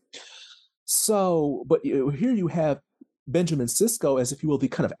something. So, but here you have Benjamin Sisko as, if you will, the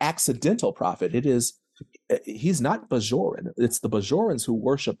kind of accidental prophet. He's not Bajoran. It's the Bajorans who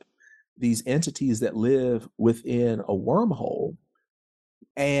worship these entities that live within a wormhole.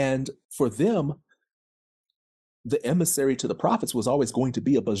 And for them, the emissary to the prophets was always going to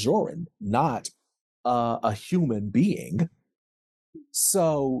be a Bajoran, not a human being.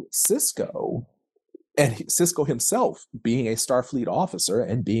 So Sisko, and Sisko himself, being a Starfleet officer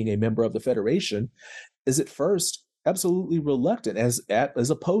and being a member of the Federation, is at first absolutely reluctant, as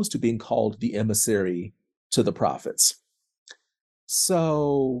opposed to being called the emissary to the prophets.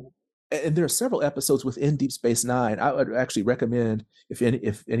 So, and there are several episodes within Deep Space Nine. I would actually recommend, if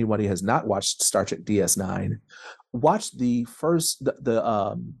anybody has not watched Star Trek DS9, watch the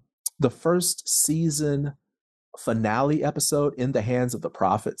first season finale episode, "In the Hands of the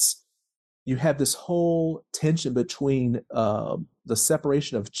Prophets." You have this whole tension between the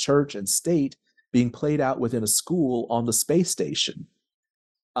separation of church and state being played out within a school on the space station.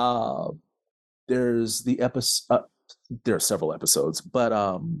 There's the episode. There are several episodes, but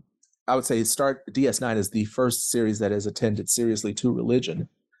I would say DS9 is the first series that has attended seriously to religion.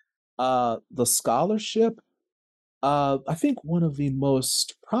 The scholarship, I think one of the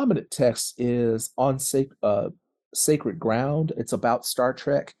most prominent texts is on Sacred Ground. It's about Star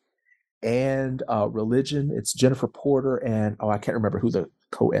Trek and religion. It's Jennifer Porter and I can't remember who the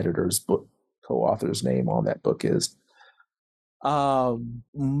co-author's name on that book is.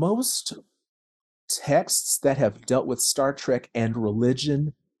 Most texts that have dealt with Star Trek and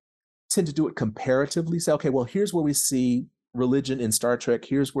religion tend to do it comparatively. Say, okay, well, here's where we see religion in Star Trek.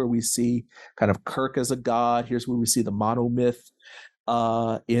 Here's where we see kind of Kirk as a god. Here's where we see the monomyth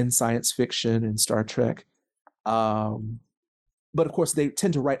in science fiction in Star Trek. But of course, they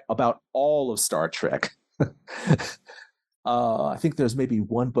tend to write about all of Star Trek. I think there's maybe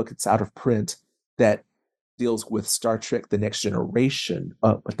one book that's out of print that deals with Star Trek: The Next Generation,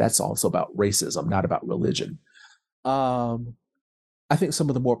 but that's also about racism, not about religion. I think some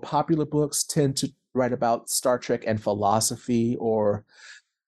of the more popular books tend to write about Star Trek and philosophy, or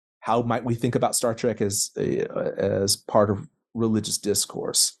how might we think about Star Trek as part of religious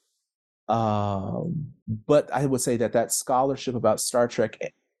discourse. But I would say that scholarship about Star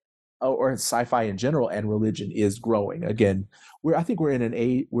Trek or sci-fi in general and religion is growing. Again, I think we're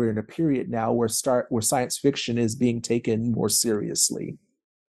in a period now where science fiction is being taken more seriously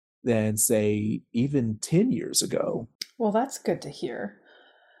than, say, even 10 years ago. Well, that's good to hear.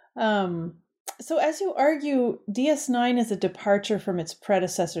 Um, so, as you argue, DS9 is a departure from its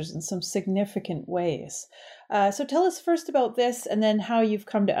predecessors in some significant ways. So, tell us first about this and then how you've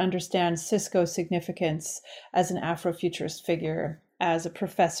come to understand Sisko's significance as an Afrofuturist figure, as a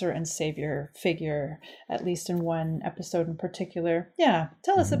professor and savior figure, at least in one episode in particular. Yeah,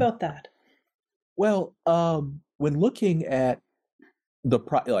 tell us about that. Well, when looking at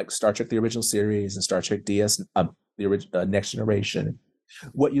like Star Trek: The Original Series and Star Trek the original Next Generation,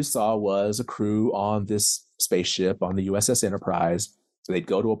 what you saw was a crew on this spaceship on the USS Enterprise. So they'd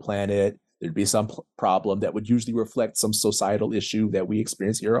go to a planet. There'd be some problem that would usually reflect some societal issue that we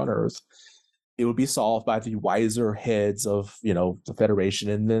experience here on Earth. It would be solved by the wiser heads of, the Federation,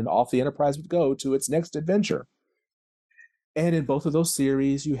 and then off the Enterprise would go to its next adventure. And in both of those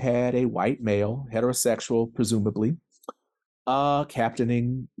series, you had a white male, heterosexual, presumably,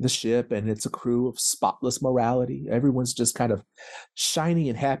 captaining the ship, and it's a crew of spotless morality. Everyone's just kind of shiny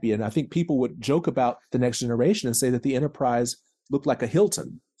and happy. And I think people would joke about the Next Generation and say that the Enterprise looked like a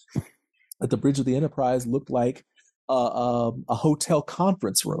Hilton, that the bridge of the Enterprise looked like a hotel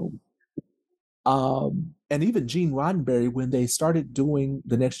conference room. And even Gene Roddenberry, when they started doing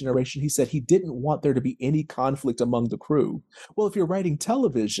the Next Generation, he said he didn't want there to be any conflict among the crew. Well, if you're writing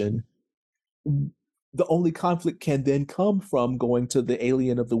television, the only conflict can then come from going to the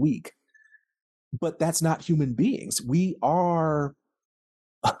alien of the week. But that's not human beings. We are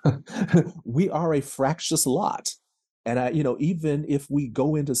we are a fractious lot. And even if we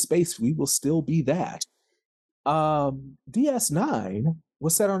go into space, we will still be that. DS9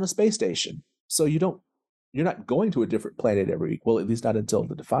 was set on a space station. So you're not going to a different planet every week. Well, at least not until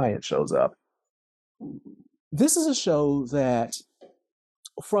the Defiant shows up. This is a show that,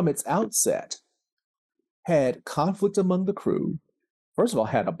 from its outset, had conflict among the crew. First of all,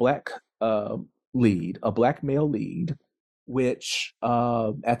 had a black lead, a black male lead, which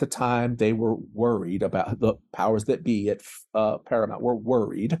at the time they were worried about. The powers that be at Paramount were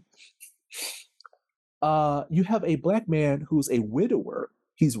worried. You have a black man who's a widower.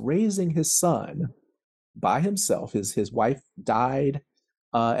 He's raising his son by himself. His wife died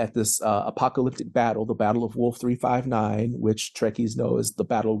at this apocalyptic battle, the Battle of Wolf 359, which Trekkies know as the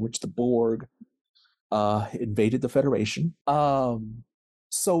battle in which the Borg invaded the Federation.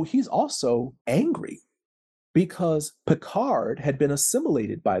 So he's also angry because Picard had been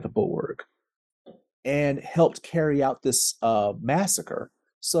assimilated by the Borg and helped carry out this massacre.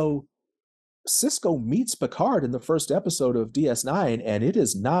 So Sisko meets Picard in the first episode of DS9, and it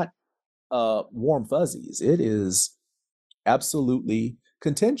is not warm fuzzies. It is absolutely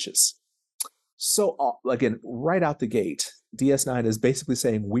contentious. So again, right out the gate, DS9 is basically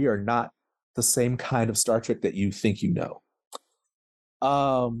saying we are not the same kind of Star Trek that you think you know.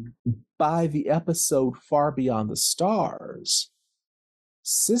 By the episode Far Beyond the Stars,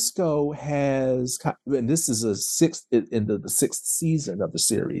 Sisko has, and this is the sixth season of the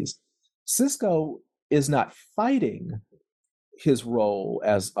series, Sisko is not fighting his role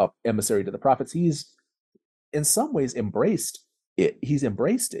as an emissary to the prophets. He's in some ways embraced it. He's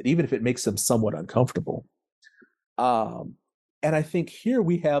embraced it, even if it makes him somewhat uncomfortable. And I think here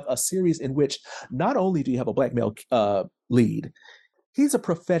we have a series in which not only do you have a black male lead, he's a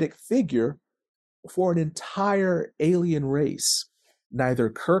prophetic figure for an entire alien race. Neither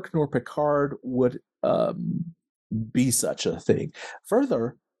Kirk nor Picard would be such a thing.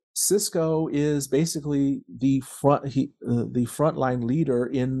 Further, Sisko is basically the frontline leader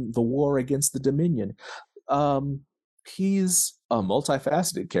in the war against the Dominion. He's a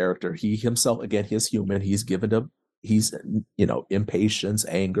multifaceted character. He himself, again, he's human. He's impatience,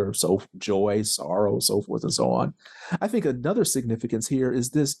 anger, joy, sorrow, so forth and so on. I think another significance here is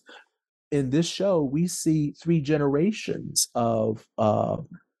this. In this show, we see 3 generations of a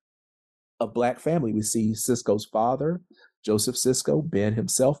black family. We see Sisko's father, Joseph Sisko, Ben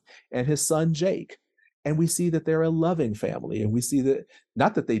himself, and his son Jake. And we see that they're a loving family. And we see that,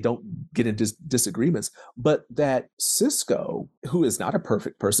 not that they don't get into disagreements, but that Sisko, who is not a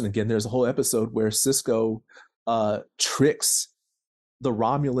perfect person, again, there's a whole episode where Sisko tricks the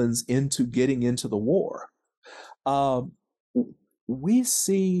Romulans into getting into the war. We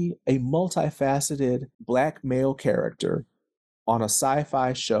see a multifaceted black male character on a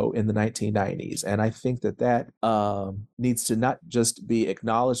sci-fi show in the 1990s. And I think that needs to not just be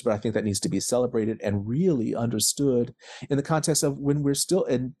acknowledged, but I think that needs to be celebrated and really understood in the context of when we're still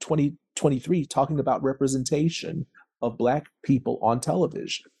in 2023 talking about representation of black people on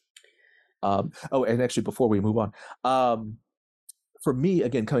television. And actually, before we move on, for me,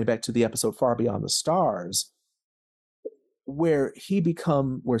 again, coming back to the episode Far Beyond the Stars, where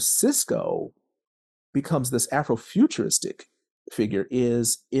Sisko becomes this Afrofuturistic figure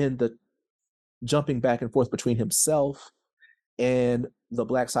is in the jumping back and forth between himself and the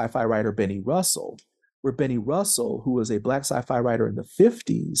Black sci-fi writer Benny Russell, where Benny Russell, who was a Black sci-fi writer in the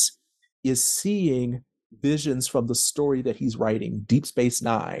 50s, is seeing visions from the story that he's writing, Deep Space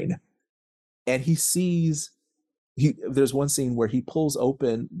Nine. And there's one scene where he pulls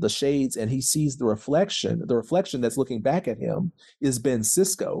open the shades and he sees the reflection that's looking back at him is Ben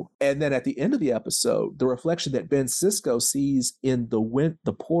Sisko. And then at the end of the episode, the reflection that Ben Sisko sees in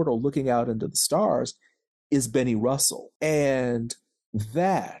the portal looking out into the stars is Benny Russell. And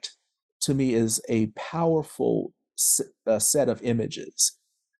that, to me, is a powerful set of images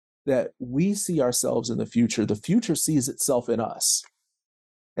that we see ourselves in the future sees itself in us,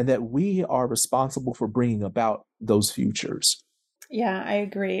 and that we are responsible for bringing about those futures. Yeah, I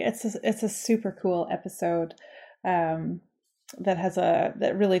agree. It's a super cool episode that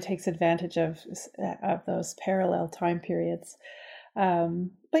really takes advantage of those parallel time periods.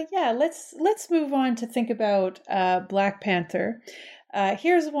 But yeah, let's move on to think about Black Panther.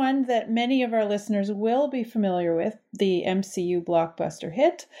 Here's one that many of our listeners will be familiar with, the MCU blockbuster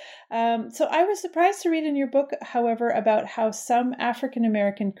hit. So I was surprised to read in your book, however, about how some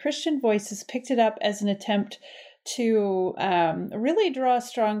African-American Christian voices picked it up as an attempt to really draw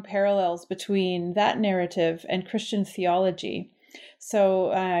strong parallels between that narrative and Christian theology.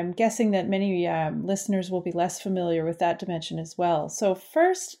 So I'm guessing that many listeners will be less familiar with that dimension as well. So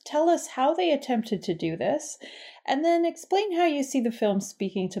first, tell us how they attempted to do this, and then explain how you see the film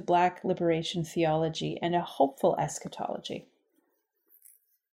speaking to Black liberation theology and a hopeful eschatology.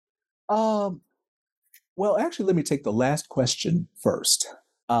 Well, actually, let me take the last question first.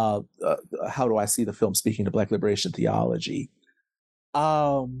 How do I see the film speaking to Black liberation theology?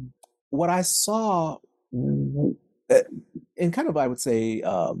 What I saw in kind of, I would say,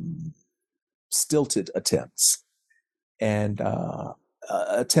 stilted attempts and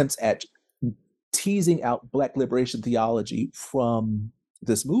attempts at teasing out Black liberation theology from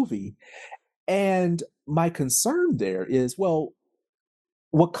this movie. And my concern there is, well,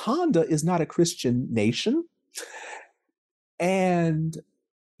 Wakanda is not a Christian nation. And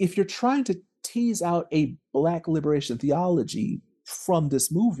if you're trying to tease out a Black liberation theology from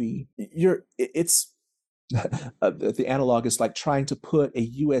this movie, it's the analog is like trying to put a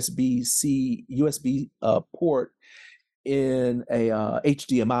USB port in a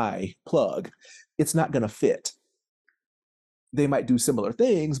HDMI plug. It's not going to fit. They might do similar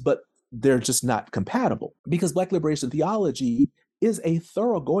things, but they're just not compatible, because Black liberation theology is a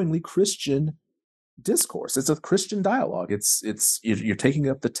thoroughgoingly Christian discourse. It's a Christian dialogue. You're taking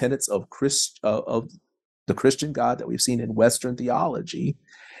up the tenets of the Christian God that we've seen in Western theology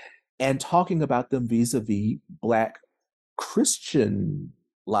and talking about them vis-a-vis Black Christian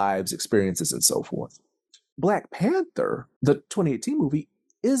lives, experiences, and so forth. Black Panther, the 2018 movie,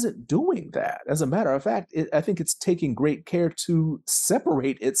 isn't doing that. As a matter of fact, I think it's taking great care to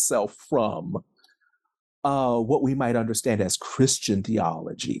separate itself from what we might understand as Christian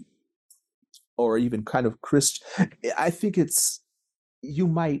theology, or even kind of Christian. I think you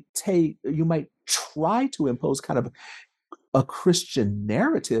might try to impose kind of a Christian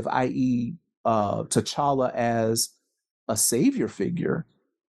narrative, i.e., T'Challa as a savior figure.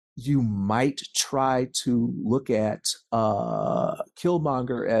 You might try to look at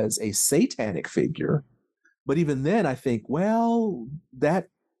Killmonger as a satanic figure, but even then, I think, well, that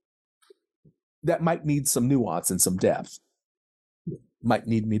might need some nuance and some depth. Might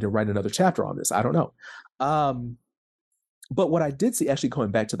need me to write another chapter on this. I don't know. But what I did see, actually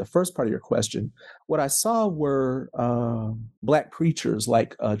going back to the first part of your question, what I saw were Black preachers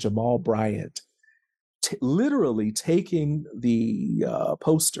like Jamal Bryant literally taking the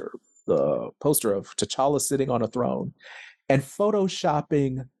poster of T'Challa sitting on a throne and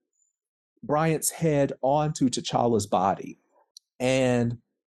photoshopping Bryant's head onto T'Challa's body and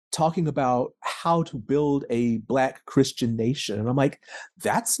talking about how to build a Black Christian nation. And I'm like,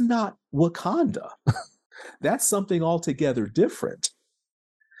 that's not Wakanda. That's something altogether different.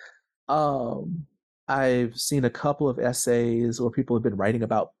 I've seen a couple of essays where people have been writing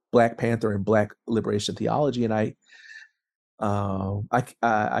about Black Panther and Black liberation theology, and I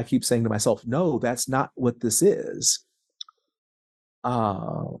keep saying to myself, no, that's not what this is.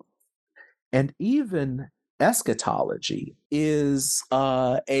 And even eschatology is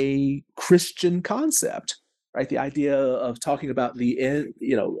a Christian concept, right? The idea of talking about the end,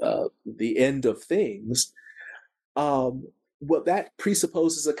 the end of things. Well, that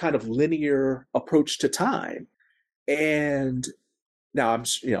presupposes a kind of linear approach to time. And now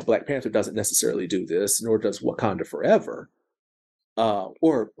Black Panther doesn't necessarily do this, nor does Wakanda Forever.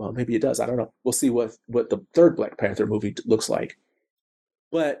 Or well, maybe it does. I don't know. We'll see what the third Black Panther movie looks like.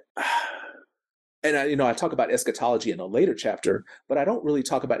 But and I talk about eschatology in a later chapter, but I don't really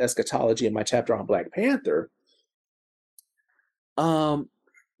talk about eschatology in my chapter on Black Panther,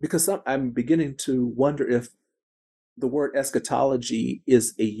 because I'm beginning to wonder if the word eschatology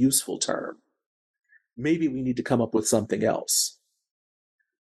is a useful term. Maybe we need to come up with something else.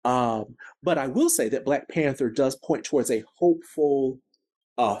 But I will say that Black Panther does point towards a hopeful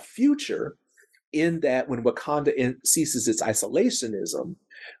future, in that when Wakanda ceases its isolationism,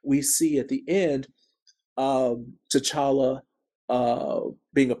 we see at the end T'Challa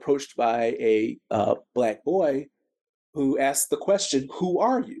being approached by a Black boy who asks the question, "Who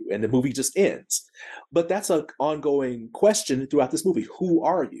are you?" And the movie just ends. But that's an ongoing question throughout this movie. Who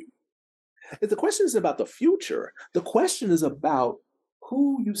are you? If the question is about the future, the question is about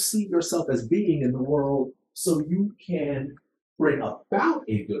who you see yourself as being in the world so you can bring about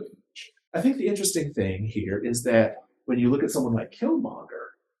a good future. I think the interesting thing here is that when you look at someone like Killmonger,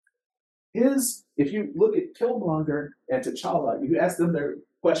 if you look at Killmonger and T'Challa, you ask them their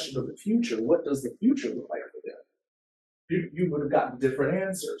question of the future, what does the future look like for them? You would have gotten different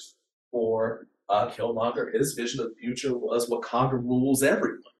answers. For Killmonger, his vision of the future was Wakanda rules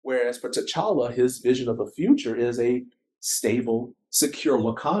everyone. Whereas for T'Challa, his vision of the future is a stable, secure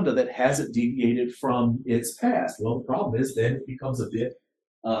Wakanda that hasn't deviated from its past. Well, the problem is then it becomes a bit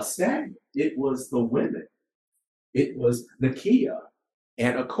stagnant. It was the women. It was Nakia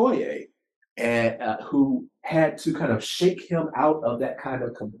and Okoye, and who had to kind of shake him out of that kind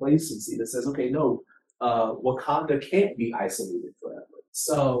of complacency that says, okay, no, Wakanda can't be isolated forever.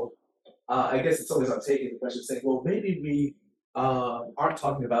 So I guess it's always I'm taking the question saying, well, maybe we aren't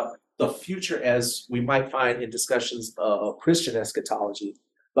talking about the future as we might find in discussions of Christian eschatology,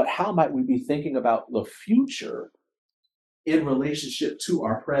 but how might we be thinking about the future in relationship to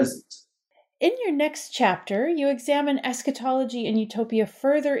our present? In your next chapter, you examine eschatology and utopia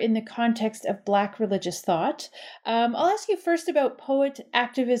further in the context of Black religious thought. I'll ask you first about poet,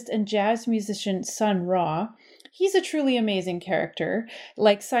 activist, and jazz musician Sun Ra. He's a truly amazing character.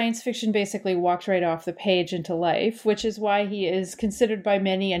 Like science fiction basically walked right off the page into life, which is why he is considered by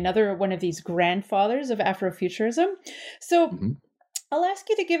many another one of these grandfathers of Afrofuturism. So I'll ask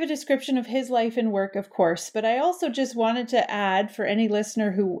you to give a description of his life and work, of course, but I also just wanted to add for any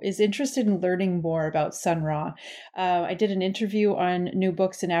listener who is interested in learning more about Sun Ra. I did an interview on New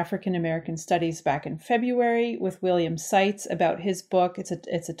Books in African American Studies back in February with William Seitz about his book.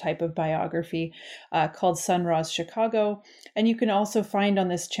 It's a type of biography called Sun Ra's Chicago. And you can also find on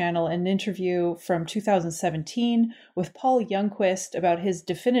this channel an interview from 2017 with Paul Youngquist about his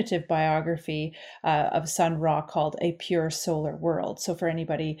definitive biography of Sun Ra called A Pure Solar World. So for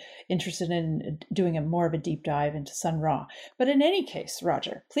anybody interested in doing more of a deep dive into Sun Ra. But in any case,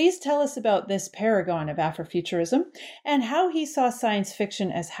 Roger, please tell us about this paragon of Afrofuturism and how he saw science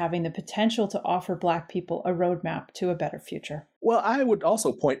fiction as having the potential to offer Black people a roadmap to a better future. Well, I would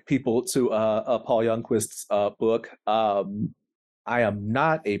also point people to Paul Youngquist's book. I am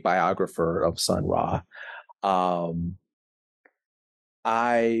not a biographer of Sun Ra.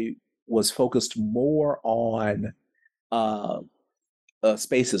 I was focused more on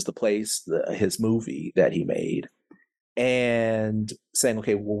Space is the Place, his movie that he made, and saying,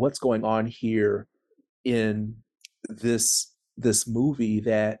 okay, well, what's going on here in this movie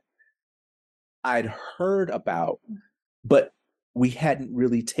that I'd heard about, but we hadn't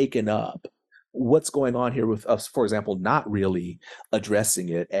really taken up? What's going on here with us, for example, not really addressing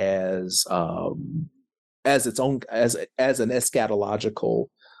it as its own, as an eschatological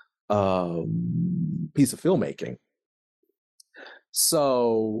piece of filmmaking.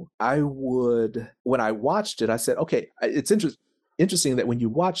 So when I watched it, I said, okay, it's interesting that when you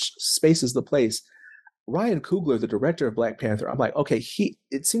watch Space is the Place, Ryan Coogler, the director of Black Panther, I'm like, okay,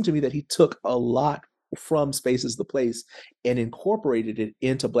 it seemed to me that he took a lot from Space is the Place and incorporated it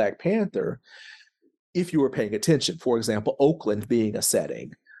into Black Panther. If you were paying attention, for example, Oakland being a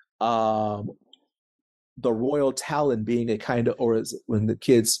setting, the Royal Talon being a kind of, or as when the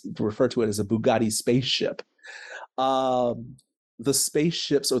kids refer to it as a Bugatti spaceship, the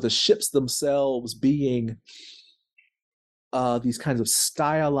spaceships or the ships themselves being these kinds of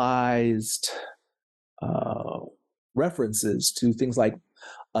stylized references to things like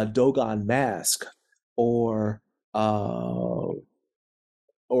a Dogon mask or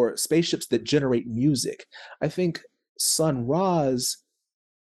spaceships that generate music. I think Sun Ra's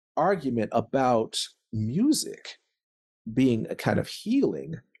argument about music being a kind of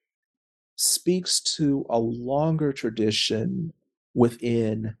healing speaks to a longer tradition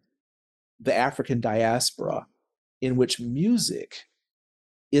within the African diaspora in which music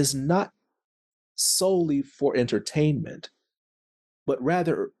is not solely for entertainment, but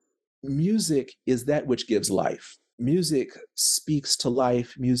rather music is that which gives life. Music speaks to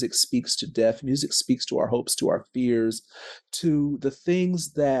life, music speaks to death, music speaks to our hopes, to our fears, to the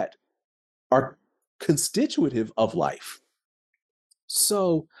things that are constitutive of life.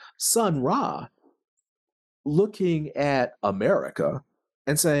 So Sun Ra, looking at America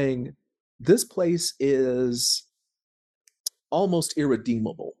and saying, this place is almost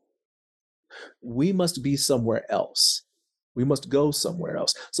irredeemable. We must be somewhere else. We must go somewhere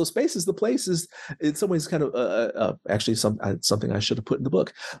else. So space is the place is in some ways kind of actually something I should have put in the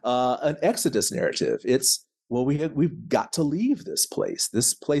book, an Exodus narrative. It's, well, we've got to leave this place.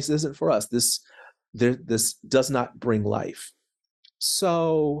 This place isn't for us. This does not bring life.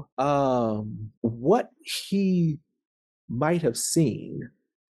 So what he might have seen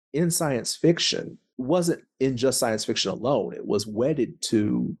in science fiction wasn't in just science fiction alone. It was wedded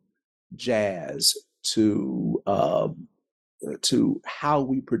to jazz, to how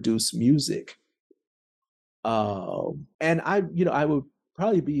we produce music. And I would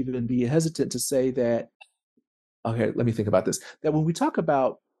probably even be hesitant to say that, okay, let me think about this, that when we talk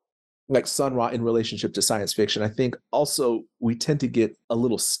about like Sun Ra in relationship to science fiction, I think also we tend to get a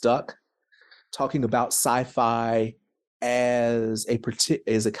little stuck talking about sci-fi as a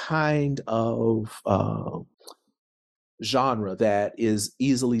kind of genre that is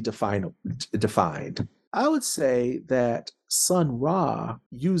easily defined. I would say that Sun Ra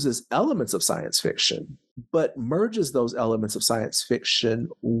uses elements of science fiction, but merges those elements of science fiction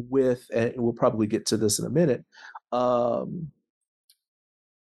with, and we'll probably get to this in a minute, of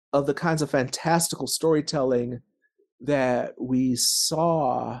the kinds of fantastical storytelling that we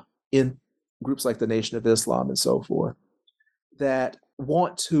saw in groups like the Nation of Islam and so forth, that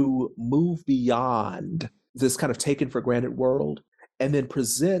want to move beyond this kind of taken for granted world and then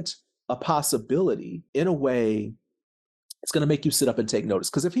present a possibility in a way it's going to make you sit up and take notice.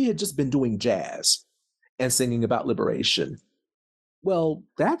 Because if he had just been doing jazz and singing about liberation,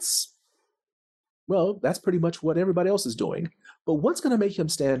 that's pretty much what everybody else is doing. But what's going to make him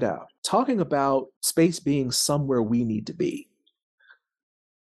stand out? Talking about space being somewhere we need to be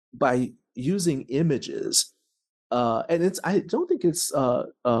by using images. And I don't think it's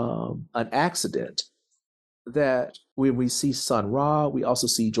an accident that when we see Sun Ra, we also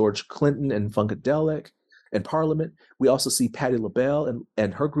see George Clinton and Funkadelic and Parliament. We also see Patti LaBelle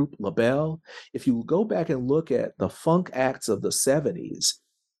and her group LaBelle. If you go back and look at the funk acts of the 70s,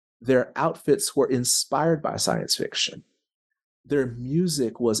 their outfits were inspired by science fiction. Their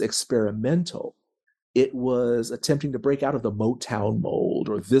music was experimental. It was attempting to break out of the Motown mold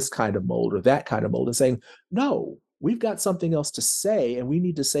or this kind of mold or that kind of mold and saying, no, we've got something else to say and we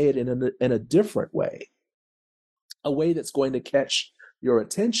need to say it in a different way, a way that's going to catch your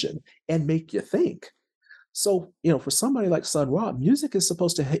attention and make you think. So, for somebody like Sun Ra, music is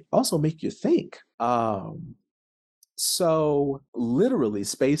supposed to also make you think. So literally,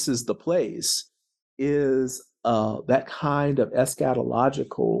 Space is the Place is that kind of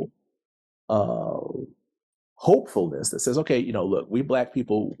eschatological hopefulness that says, okay, look, we Black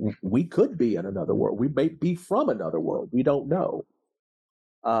people, we could be in another world. We may be from another world. We don't know.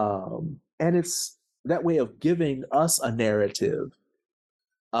 And it's that way of giving us a narrative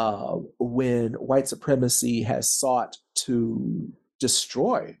when white supremacy has sought to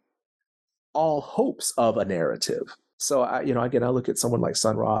destroy all hopes of a narrative. So, again, I look at someone like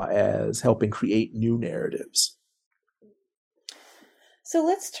Sun Ra as helping create new narratives. So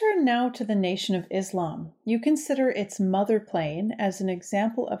let's turn now to the Nation of Islam. You consider its mother plane as an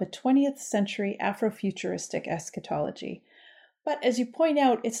example of a 20th century Afrofuturistic eschatology. But as you point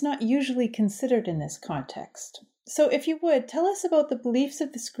out, it's not usually considered in this context. So if you would, tell us about the beliefs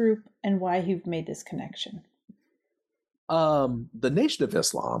of this group and why you've made this connection. The Nation of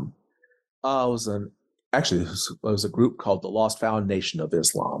Islam was a group called the Lost Found Nation of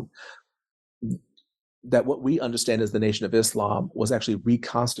Islam. That what we understand as the Nation of Islam was actually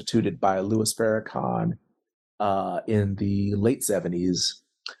reconstituted by Louis Farrakhan in the late 70s.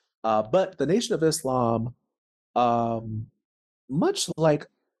 But the Nation of Islam, much like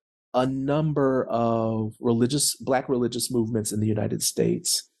a number of Black religious movements in the United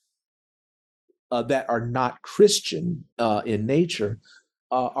States that are not Christian in nature,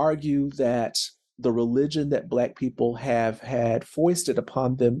 argue that the religion that Black people have had foisted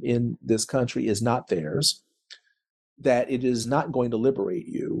upon them in this country is not theirs, that it is not going to liberate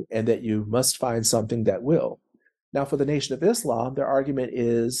you, and that you must find something that will. Now, for the Nation of Islam, their argument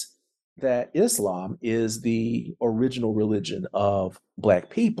is that Islam is the original religion of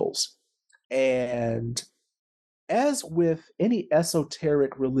Black peoples. And as with any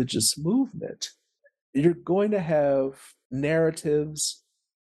esoteric religious movement, you're going to have narratives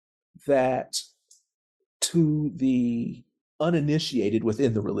that, to the uninitiated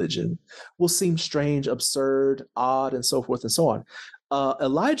within the religion, will seem strange, absurd, odd, and so forth and so on.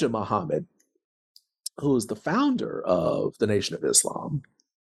 Elijah Muhammad, who is the founder of the Nation of Islam,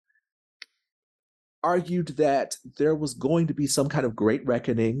 argued that there was going to be some kind of great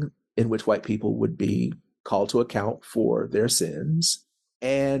reckoning in which white people would be called to account for their sins,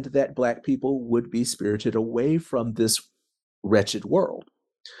 and that Black people would be spirited away from this wretched world.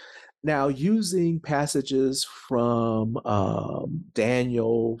 Now, using passages from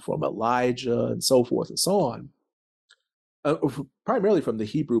Daniel, from Elijah, and so forth and so on, primarily from the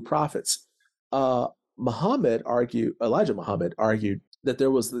Hebrew prophets, Elijah Muhammad argued that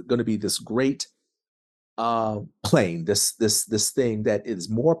there was going to be this great plane, this thing that is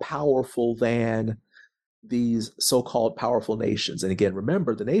more powerful than these so-called powerful nations. And again,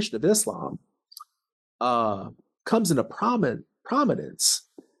 remember, the Nation of Islam comes into prominence,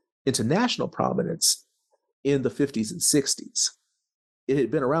 international prominence, in the 50s and 60s. It had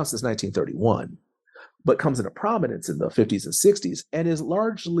been around since 1931, but comes into prominence in the 50s and 60s, and is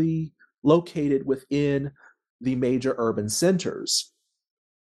largely located within the major urban centers.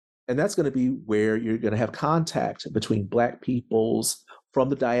 And that's going to be where you're going to have contact between Black peoples from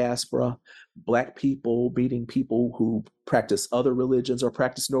the diaspora, Black people meeting people who practice other religions or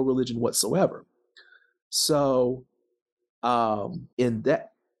practice no religion whatsoever. So in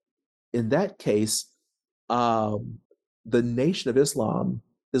that case, the Nation of Islam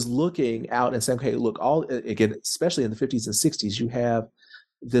is looking out and saying, okay, look, again, especially in the 50s and 60s, you have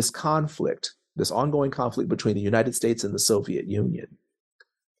this conflict, this ongoing conflict between the United States and the Soviet Union.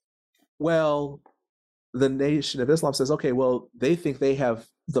 Well, the Nation of Islam says, okay, well, they think they have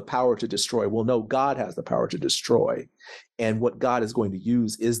the power to destroy. Well, no, God has the power to destroy. And what God is going to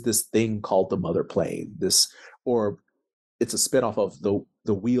use is this thing called the mother plane, or it's a spinoff of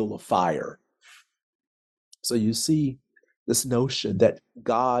the wheel of fire. So you see this notion that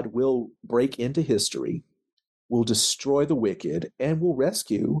God will break into history, will destroy the wicked, and will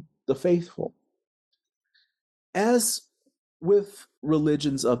rescue the faithful. As with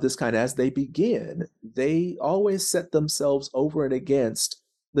religions of this kind, as they begin, they always set themselves over and against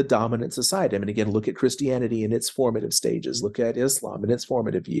the dominant society. I mean, again, look at Christianity in its formative stages, look at Islam in its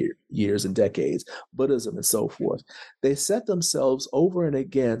formative years and decades, Buddhism and so forth. They set themselves over and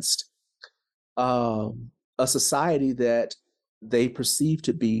against a society that they perceive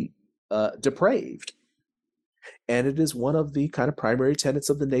to be depraved. And it is one of the kind of primary tenets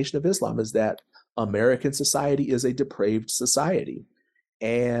of the Nation of Islam, is that American society is a depraved society,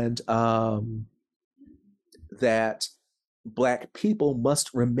 and that Black people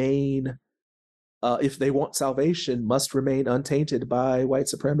must remain, if they want salvation, must remain untainted by white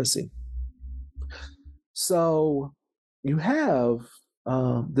supremacy. So you have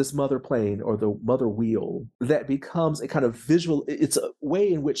this mother plane, or the mother wheel, that becomes a kind of visual. It's a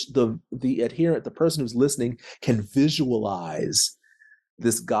way in which the adherent, the person who's listening, can visualize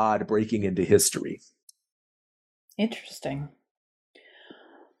this God breaking into history. Interesting.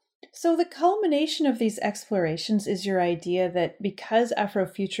 So the culmination of these explorations is your idea that because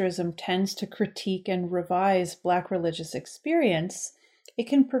Afrofuturism tends to critique and revise Black religious experience, it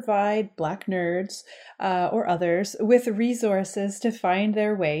can provide Black nerds or others with resources to find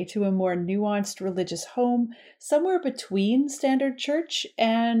their way to a more nuanced religious home, somewhere between standard church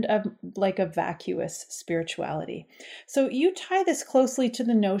and a vacuous spirituality. So you tie this closely to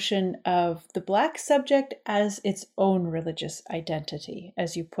the notion of the Black subject as its own religious identity,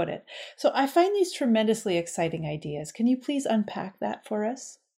 as you put it. So I find these tremendously exciting ideas. Can you please unpack that for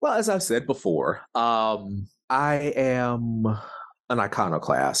us? Well, as I've said before, I am an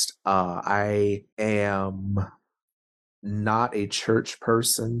iconoclast. I am not a church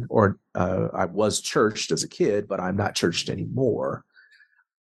person, or I was churched as a kid, but I'm not churched anymore.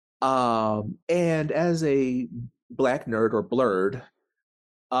 And as a Black nerd, or blurred,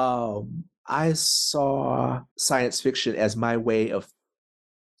 I saw science fiction as my way of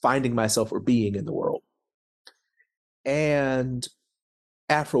finding myself or being in the world. And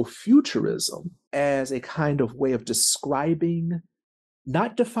Afrofuturism as a kind of way of describing,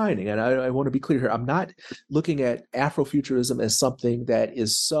 not defining, and I want to be clear here, I'm not looking at Afrofuturism as something that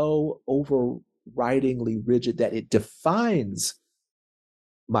is so overridingly rigid that it defines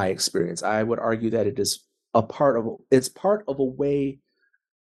my experience. I would argue that it is part of a way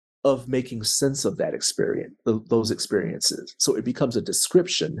of making sense of that experience, those experiences. So it becomes a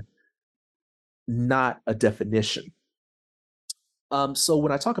description, not a definition. So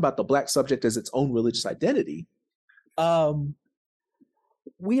when I talk about the Black subject as its own religious identity, We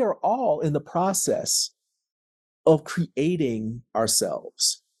are all in the process of creating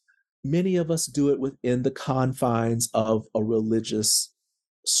ourselves. Many of us do it within the confines of a religious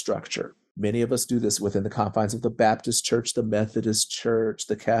structure. Many of us do this within the confines of the Baptist church, the Methodist church,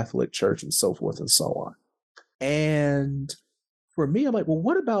 the Catholic church, and so forth and so on. And for me, I'm like, well,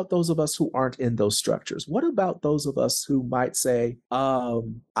 what about those of us who aren't in those structures? What about those of us who might say,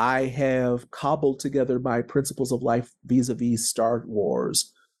 I have cobbled together my principles of life vis-a-vis Star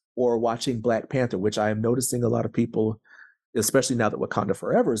Wars or watching Black Panther, which I am noticing a lot of people, especially now that Wakanda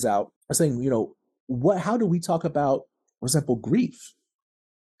Forever is out, are saying, how do we talk about, for example, grief?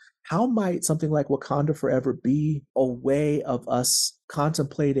 How might something like Wakanda Forever be a way of us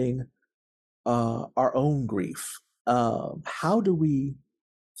contemplating our own grief? How do we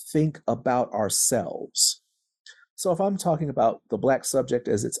think about ourselves? So if I'm talking about the Black subject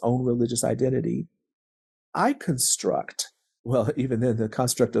as its own religious identity, I construct, well, even then the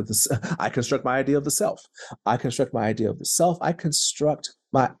construct of this, I construct my idea of the self. I construct my idea of the self. I construct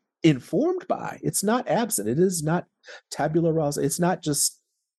my informed by, it's not absent. It is not tabula rasa. It's not just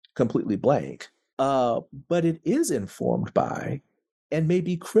completely blank, but it is informed by and may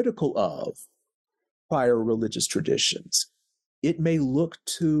be critical of prior religious traditions. It may look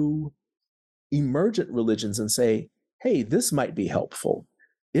to emergent religions and say, hey, this might be helpful.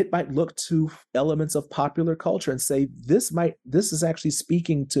 It might look to elements of popular culture and say, this is actually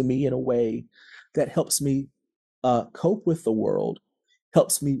speaking to me in a way that helps me cope with the world,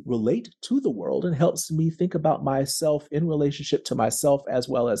 helps me relate to the world, and helps me think about myself in relationship to myself as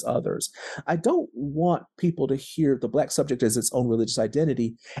well as others. I don't want people to hear the Black subject as its own religious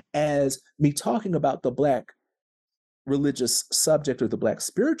identity as me talking about the Black religious subject or the Black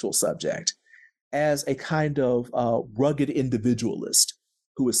spiritual subject as a kind of rugged individualist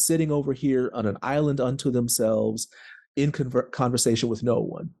who is sitting over here on an island unto themselves in conversation with no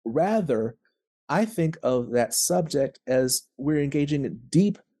one. Rather, I think of that subject as we're engaging in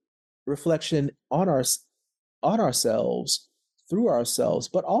deep reflection on ourselves, through ourselves,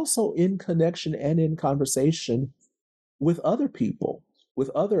 but also in connection and in conversation with other people, with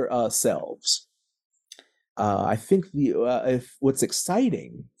other selves. I think what's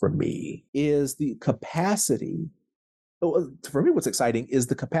exciting for me is the capacity. For me, what's exciting is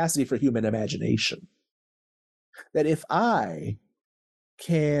the capacity for human imagination. That if I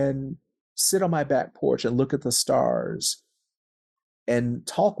can sit on my back porch and look at the stars and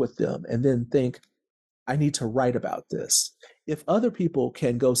talk with them and then think, I need to write about this. If other people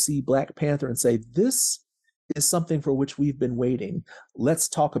can go see Black Panther and say, this is something for which we've been waiting, let's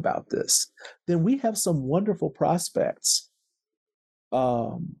talk about this, then we have some wonderful prospects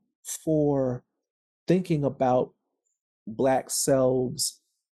for thinking about Black selves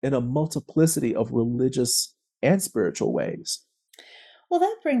in a multiplicity of religious and spiritual ways. Well,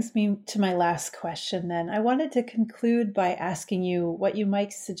 that brings me to my last question then. I wanted to conclude by asking you what you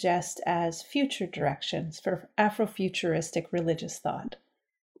might suggest as future directions for Afrofuturistic religious thought.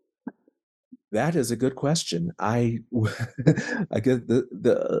 That is a good question. I guess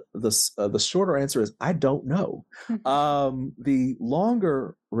the shorter answer is I don't know. The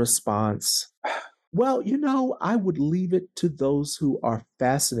longer response, well, I would leave it to those who are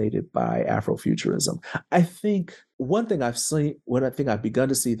fascinated by Afrofuturism. I think one thing I've seen, I've begun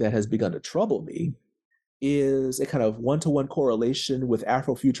to see that has begun to trouble me is a kind of one-to-one correlation with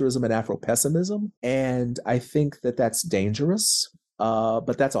Afrofuturism and Afropessimism. And I think that that's dangerous.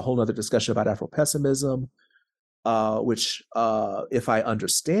 But that's a whole nother discussion about Afropessimism, which, if I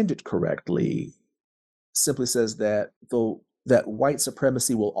understand it correctly, simply says that that white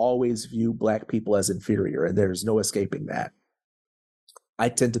supremacy will always view Black people as inferior, and there's no escaping that. I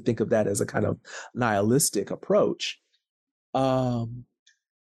tend to think of that as a kind of nihilistic approach. I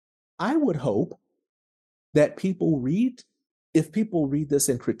would hope that if people read this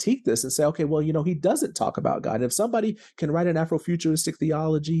and critique this and say, okay, well, he doesn't talk about God. And if somebody can write an Afrofuturistic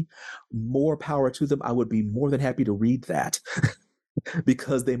theology, more power to them. I would be more than happy to read that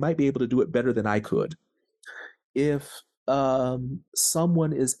because they might be able to do it better than I could. If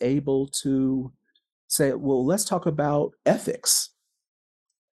someone is able to say, well, let's talk about ethics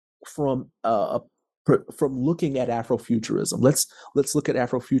from looking at Afrofuturism. Let's look at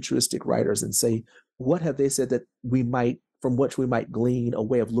Afrofuturistic writers and say, what have they said that from which we might glean a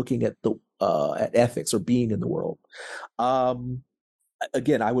way of looking at at ethics or being in the world.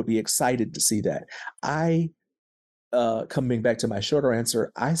 Again, I would be excited to see that. Coming back to my shorter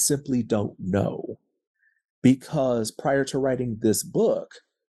answer, I simply don't know, because prior to writing this book,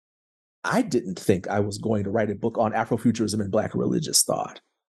 I didn't think I was going to write a book on Afrofuturism and Black religious thought.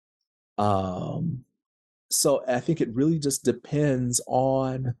 So I think it really just depends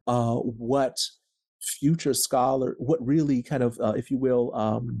on what future scholar, what really kind of, if you will,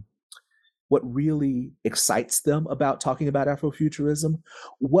 what really excites them about talking about Afrofuturism,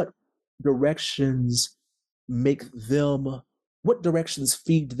 what directions what directions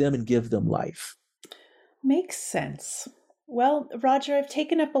feed them and give them life. Makes sense. Well, Roger, I've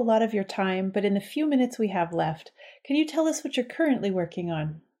taken up a lot of your time, but in the few minutes we have left, can you tell us what you're currently working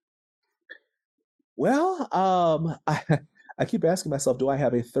on? Well, I keep asking myself, do I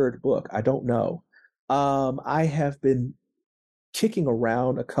have a third book? I don't know. I have been kicking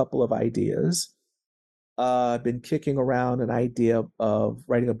around a couple of ideas. I've been kicking around an idea of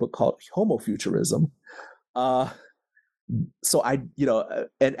writing a book called Homofuturism. So and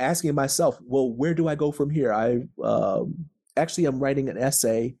asking myself, well, where do I go from here? I'm writing an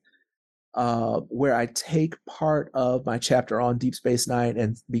essay where I take part of my chapter on Deep Space Nine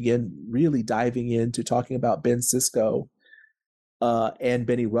and begin really diving into talking about Ben Sisko and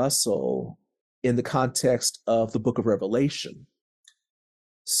Benny Russell in the context of the Book of Revelation.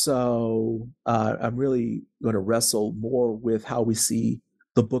 So I'm really going to wrestle more with how we see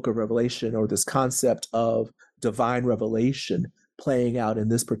the Book of Revelation, or this concept of divine revelation, playing out in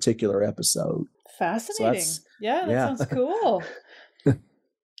this particular episode. Fascinating. So that sounds cool.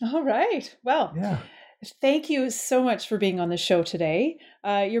 All right. Well, thank you so much for being on the show today.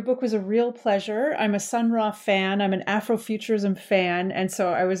 Your book was a real pleasure. I'm a Sun Ra fan. I'm an Afrofuturism fan. And so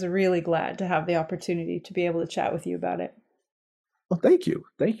I was really glad to have the opportunity to be able to chat with you about it. Well, thank you.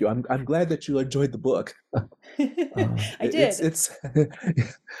 Thank you. I'm glad that you enjoyed the book. I did.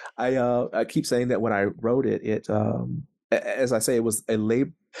 I keep saying that when I wrote it, as I say, it was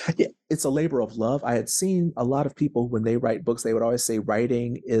it's a labor of love. I had seen a lot of people, when they write books, they would always say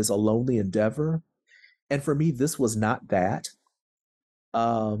writing is a lonely endeavor. And for me, this was not that.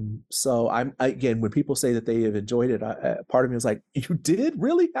 So again, when people say that they have enjoyed it, part of me was like, you did?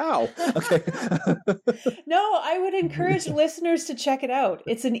 Really? How? Okay. No, I would encourage listeners to check it out.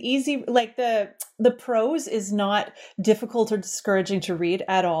 It's an easy, like the prose is not difficult or discouraging to read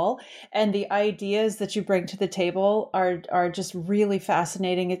at all. And the ideas that you bring to the table are just really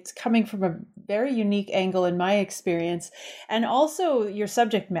fascinating. It's coming from a very unique angle in my experience. And also your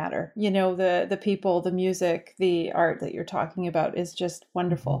subject matter, the people, the music, the art that you're talking about is just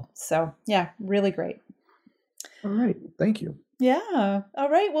wonderful. So yeah, really great. All right. Thank you. Yeah. All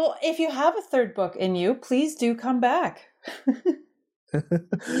right. Well, if you have a third book in you, please do come back.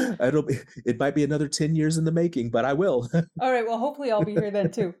 It might be another 10 years in the making, but I will. All right. Well, hopefully I'll be here then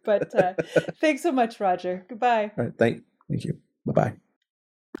too. But thanks so much, Roger. Goodbye. All right. Thank you. Bye-bye.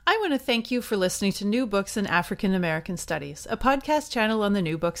 I want to thank you for listening to New Books in African American Studies, a podcast channel on the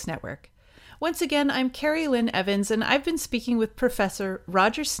New Books Network. Once again, I'm Carrie Lynn Evans, and I've been speaking with Professor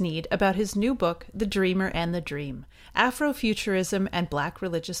Roger Sneed about his new book, The Dreamer and the Dream, Afrofuturism and Black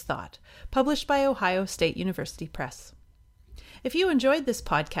Religious Thought, published by Ohio State University Press. If you enjoyed this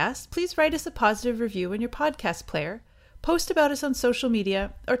podcast, please write us a positive review in your podcast player, post about us on social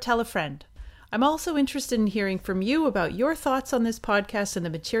media, or tell a friend. I'm also interested in hearing from you about your thoughts on this podcast and the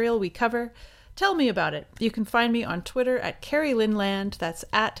material we cover. Tell me about it. You can find me on Twitter at Carrie Linland. That's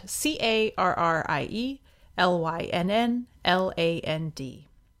at CarrieLynnland.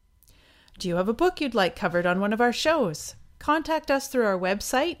 Do you have a book you'd like covered on one of our shows? Contact us through our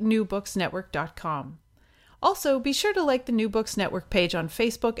website, newbooksnetwork.com. Also, be sure to like the New Books Network page on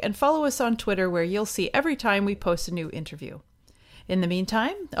Facebook and follow us on Twitter, where you'll see every time we post a new interview. In the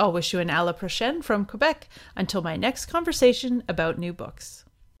meantime, I'll wish you an à la prochaine from Quebec until my next conversation about new books.